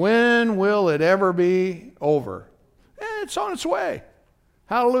 When will it ever be over? It's on its way.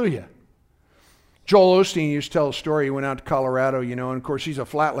 Hallelujah. Joel Osteen used to tell a story. He went out to Colorado, and of course he's a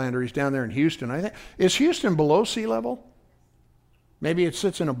flatlander. He's down there in Houston. Is Houston below sea level? Maybe it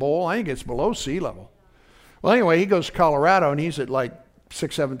sits in a bowl. I think it's below sea level. Well, anyway, he goes to Colorado, and he's at like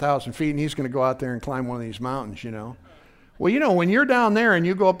 6,000, 7,000 feet, and he's going to go out there and climb one of these mountains, Well, when you're down there and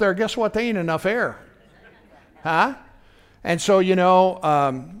you go up there, guess what? There ain't enough air. Huh? And so,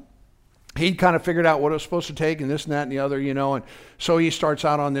 he kind of figured out what it was supposed to take and this and that and the other, and so he starts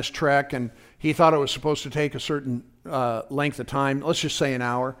out on this trek, and he thought it was supposed to take a certain length of time. Let's just say an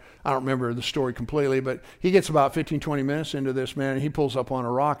hour. I don't remember the story completely, but he gets about 15, 20 minutes into this, man, and he pulls up on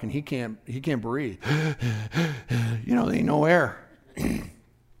a rock and he can't breathe. There ain't no air.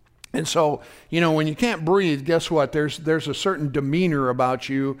 And so, when you can't breathe, guess what? There's a certain demeanor about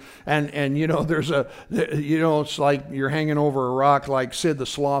you, and it's like you're hanging over a rock like Sid the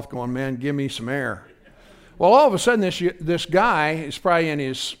Sloth going, man, give me some air. Well, all of a sudden, this guy is probably in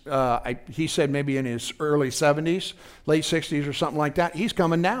his, he said maybe in his early 70s, late 60s or something like that. He's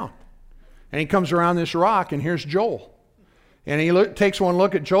coming down. And he comes around this rock, and here's Joel. And he takes one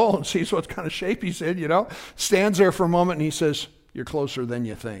look at Joel and sees what kind of shape he's in, stands there for a moment, and he says, you're closer than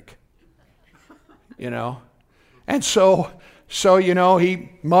you think. And so he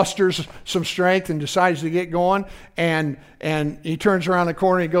musters some strength and decides to get going, and he turns around the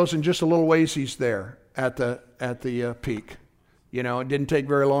corner, he goes, in just a little ways he's there at the peak. It didn't take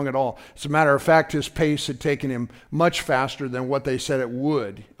very long at all. As a matter of fact, his pace had taken him much faster than what they said it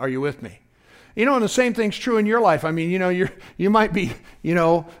would. Are you with me? And the same thing's true in your life. I mean, you might be,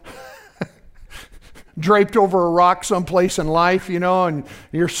 draped over a rock someplace in life, and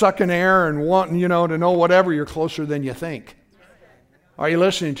you're sucking air and wanting, to know whatever. You're closer than you think. Are you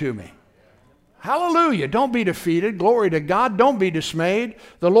listening to me? Hallelujah. Don't be defeated. Glory to God. Don't be dismayed.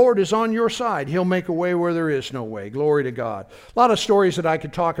 The Lord is on your side. He'll make a way where there is no way. Glory to God. A lot of stories that I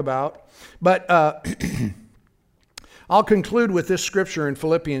could talk about, but I'll conclude with this scripture in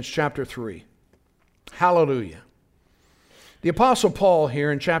Philippians chapter 3. Hallelujah. The Apostle Paul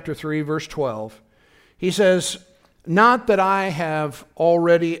here in chapter 3, verse 12, he says, not that I have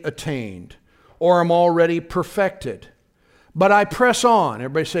already attained or am already perfected, but I press on.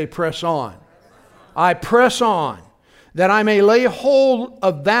 Everybody say press on. I press on, that I may lay hold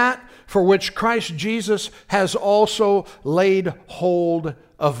of that for which Christ Jesus has also laid hold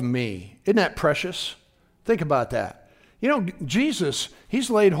of me. Isn't that precious? Think about that. Jesus, he's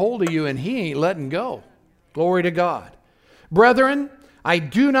laid hold of you and he ain't letting go. Glory to God. Brethren, I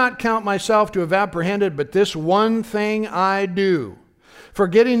do not count myself to have apprehended, but this one thing I do,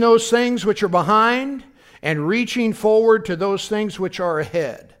 forgetting those things which are behind and reaching forward to those things which are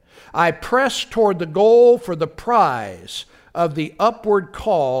ahead. I press toward the goal for the prize of the upward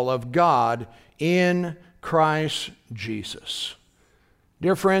call of God in Christ Jesus.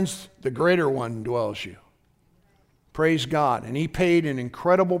 Dear friends, the greater one dwells you. Praise God. And He paid an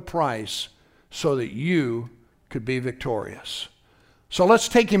incredible price so that you could be victorious. So let's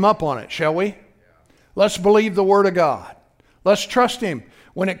take Him up on it, shall we? Let's believe the Word of God. Let's trust Him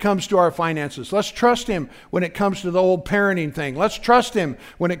when it comes to our finances. Let's trust Him when it comes to the whole parenting thing. Let's trust Him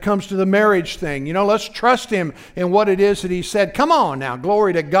when it comes to the marriage thing. You know, let's trust Him in what it is that He said. Come on now,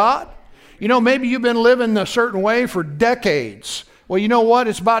 glory to God. You know, maybe you've been living a certain way for decades. Well, you know what?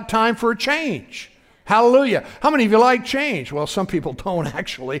 It's about time for a change. Hallelujah. How many of you like change? Well, some people don't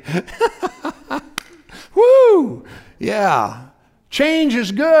actually. Woo! Yeah. Change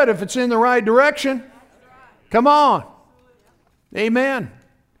is good if it's in the right direction. Come on. Amen.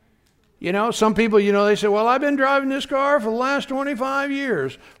 You know, some people, you know, they say, well, I've been driving this car for the last 25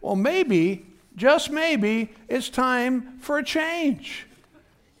 years. Well, maybe, just maybe, it's time for a change.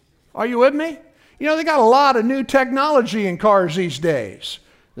 Are you with me? You know, they got a lot of new technology in cars these days.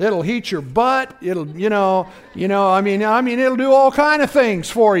 It'll heat your butt. It'll, I mean, it'll do all kind of things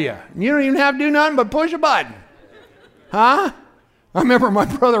for you. You don't even have to do nothing but push a button. Huh? I remember my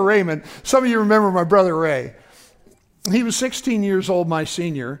brother Raymond. Some of you remember my brother Ray. He was 16 years old, my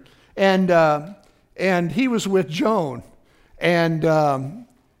senior, and he was with Joan, and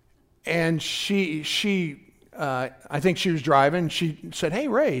she I think she was driving. She said, "Hey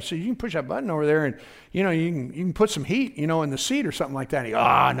Ray, so you can push that button over there, and you can put some heat, in the seat or something like that." He, no,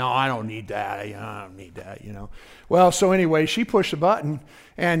 I don't need that. I don't need that. Well, so anyway, she pushed the button,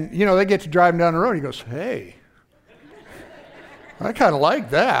 and they get to driving down the road. He goes, "Hey, I kind of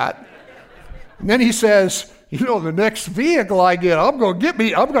like that." And then he says, the next vehicle I get, I'm going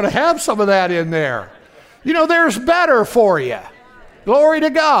to have some of that in there. There's better for you. Glory to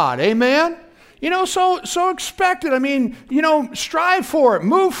God. Amen. So expect it. I mean, strive for it.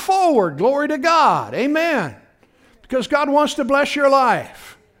 Move forward. Glory to God. Amen. Because God wants to bless your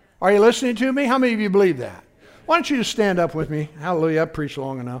life. Are you listening to me? How many of you believe that? Why don't you just stand up with me? Hallelujah. I've preached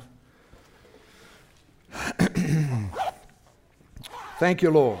long enough. Thank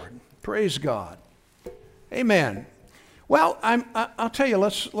you, Lord. Praise God. Amen. Well, I'll tell you,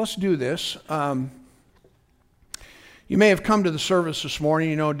 let's do this. You may have come to the service this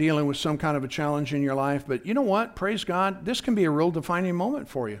morning, dealing with some kind of a challenge in your life, but you know what? Praise God. This can be a real defining moment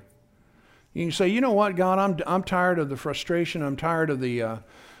for you. You can say, you know what, God, I'm tired of the frustration. I'm tired of the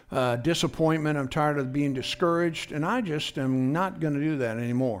disappointment. I'm tired of being discouraged, and I just am not going to do that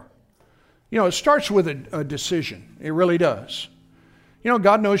anymore. It starts with a decision. It really does.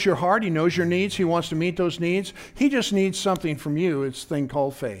 God knows your heart. He knows your needs. He wants to meet those needs. He just needs something from you. It's a thing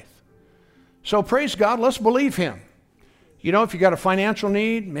called faith. So praise God. Let's believe Him. If you got a financial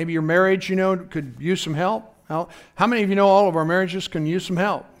need, maybe your marriage, could use some help. How many of you know all of our marriages can use some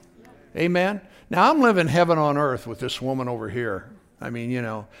help? Amen. Now, I'm living heaven on earth with this woman over here. I mean,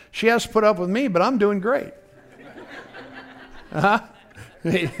 she has to put up with me, but I'm doing great.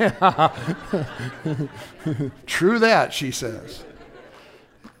 True that, she says.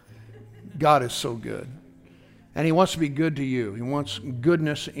 God is so good. And He wants to be good to you. He wants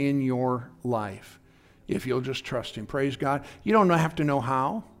goodness in your life if you'll just trust Him. Praise God. You don't have to know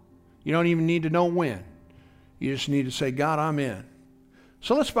how. You don't even need to know when. You just need to say, God, I'm in.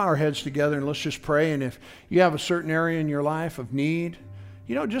 So let's bow our heads together and let's just pray. And if you have a certain area in your life of need,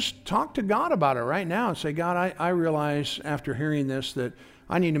 just talk to God about it right now and say, God, I realize after hearing this that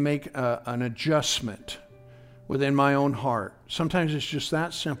I need to make an adjustment within my own heart. Sometimes it's just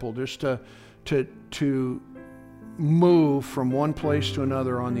that simple, just to move from one place to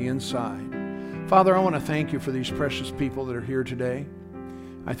another on the inside. Father, I want to thank you for these precious people that are here today.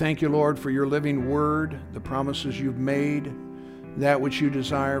 I thank you, Lord, for your living word, the promises you've made, that which you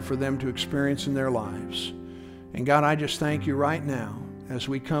desire for them to experience in their lives. And God, I just thank you right now as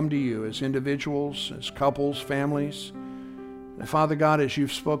we come to you as individuals, as couples, families. And Father God, as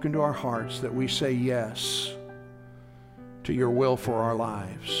you've spoken to our hearts, that we say yes to your will for our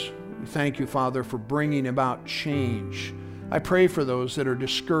lives. We thank you, Father, for bringing about change. I pray for those that are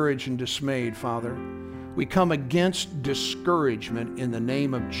discouraged and dismayed, Father. We come against discouragement in the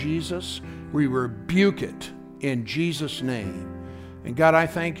name of Jesus. We rebuke it in Jesus' name. And God, I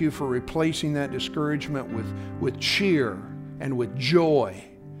thank you for replacing that discouragement with cheer and with joy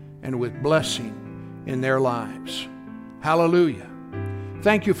and with blessing in their lives. Hallelujah.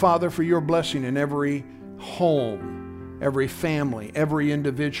 Thank you, Father, for your blessing in every home, every family, every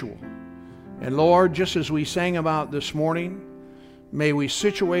individual. And Lord, just as we sang about this morning, May we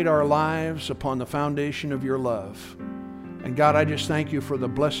situate our lives upon the foundation of your love. And God, I just thank you for the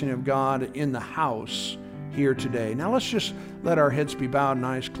blessing of God in the house here today. Now let's just let our heads be bowed and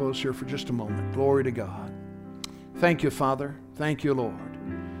eyes closed here for just a moment. Glory to God. Thank you, Father. Thank you, Lord.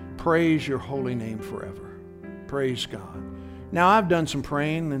 Praise your holy name forever. Praise God. Now I've done some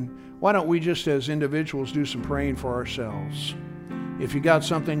praying, and why don't we just as individuals do some praying for ourselves? If you got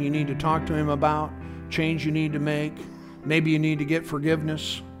something you need to talk to him about, change you need to make, maybe you need to get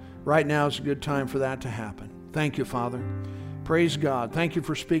forgiveness, right now is a good time for that to happen. Thank you, Father. Praise God. Thank you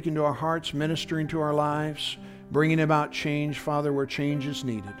for speaking to our hearts, ministering to our lives, bringing about change, Father, where change is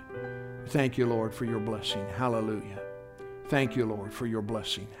needed. Thank you, Lord, for your blessing. Hallelujah. Thank you, Lord, for your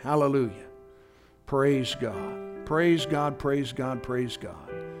blessing. Hallelujah. Praise God. Praise God, praise God, praise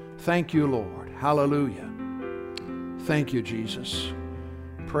God. Thank you, Lord. Hallelujah. Thank you, Jesus.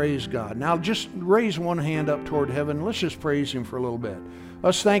 Praise God. Now just raise one hand up toward heaven. Let's just praise him for a little bit.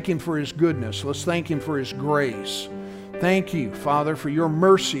 Let's thank him for his goodness. Let's thank him for his grace. Thank you, Father, for your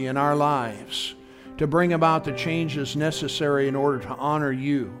mercy in our lives to bring about the changes necessary in order to honor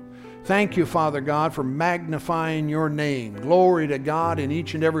you. Thank you, Father God, for magnifying your name. Glory to God in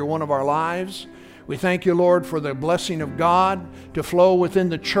each and every one of our lives. We thank you, Lord, for the blessing of God to flow within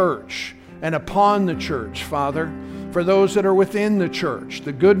the church and upon the church, Father, for those that are within the church,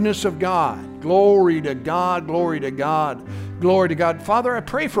 the goodness of God. Glory to God, glory to God, glory to God. Father, I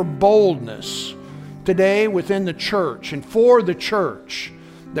pray for boldness today within the church and for the church,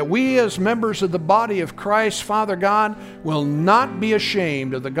 that we as members of the body of Christ, Father God, will not be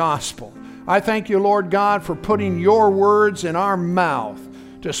ashamed of the gospel. I thank you, Lord God, for putting your words in our mouth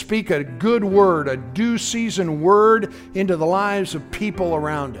to speak a good word, a due season word into the lives of people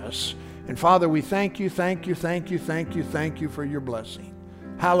around us. And Father, we thank you, thank you, thank you, thank you, thank you for your blessing.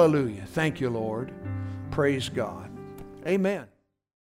 Hallelujah. Thank you, Lord. Praise God. Amen.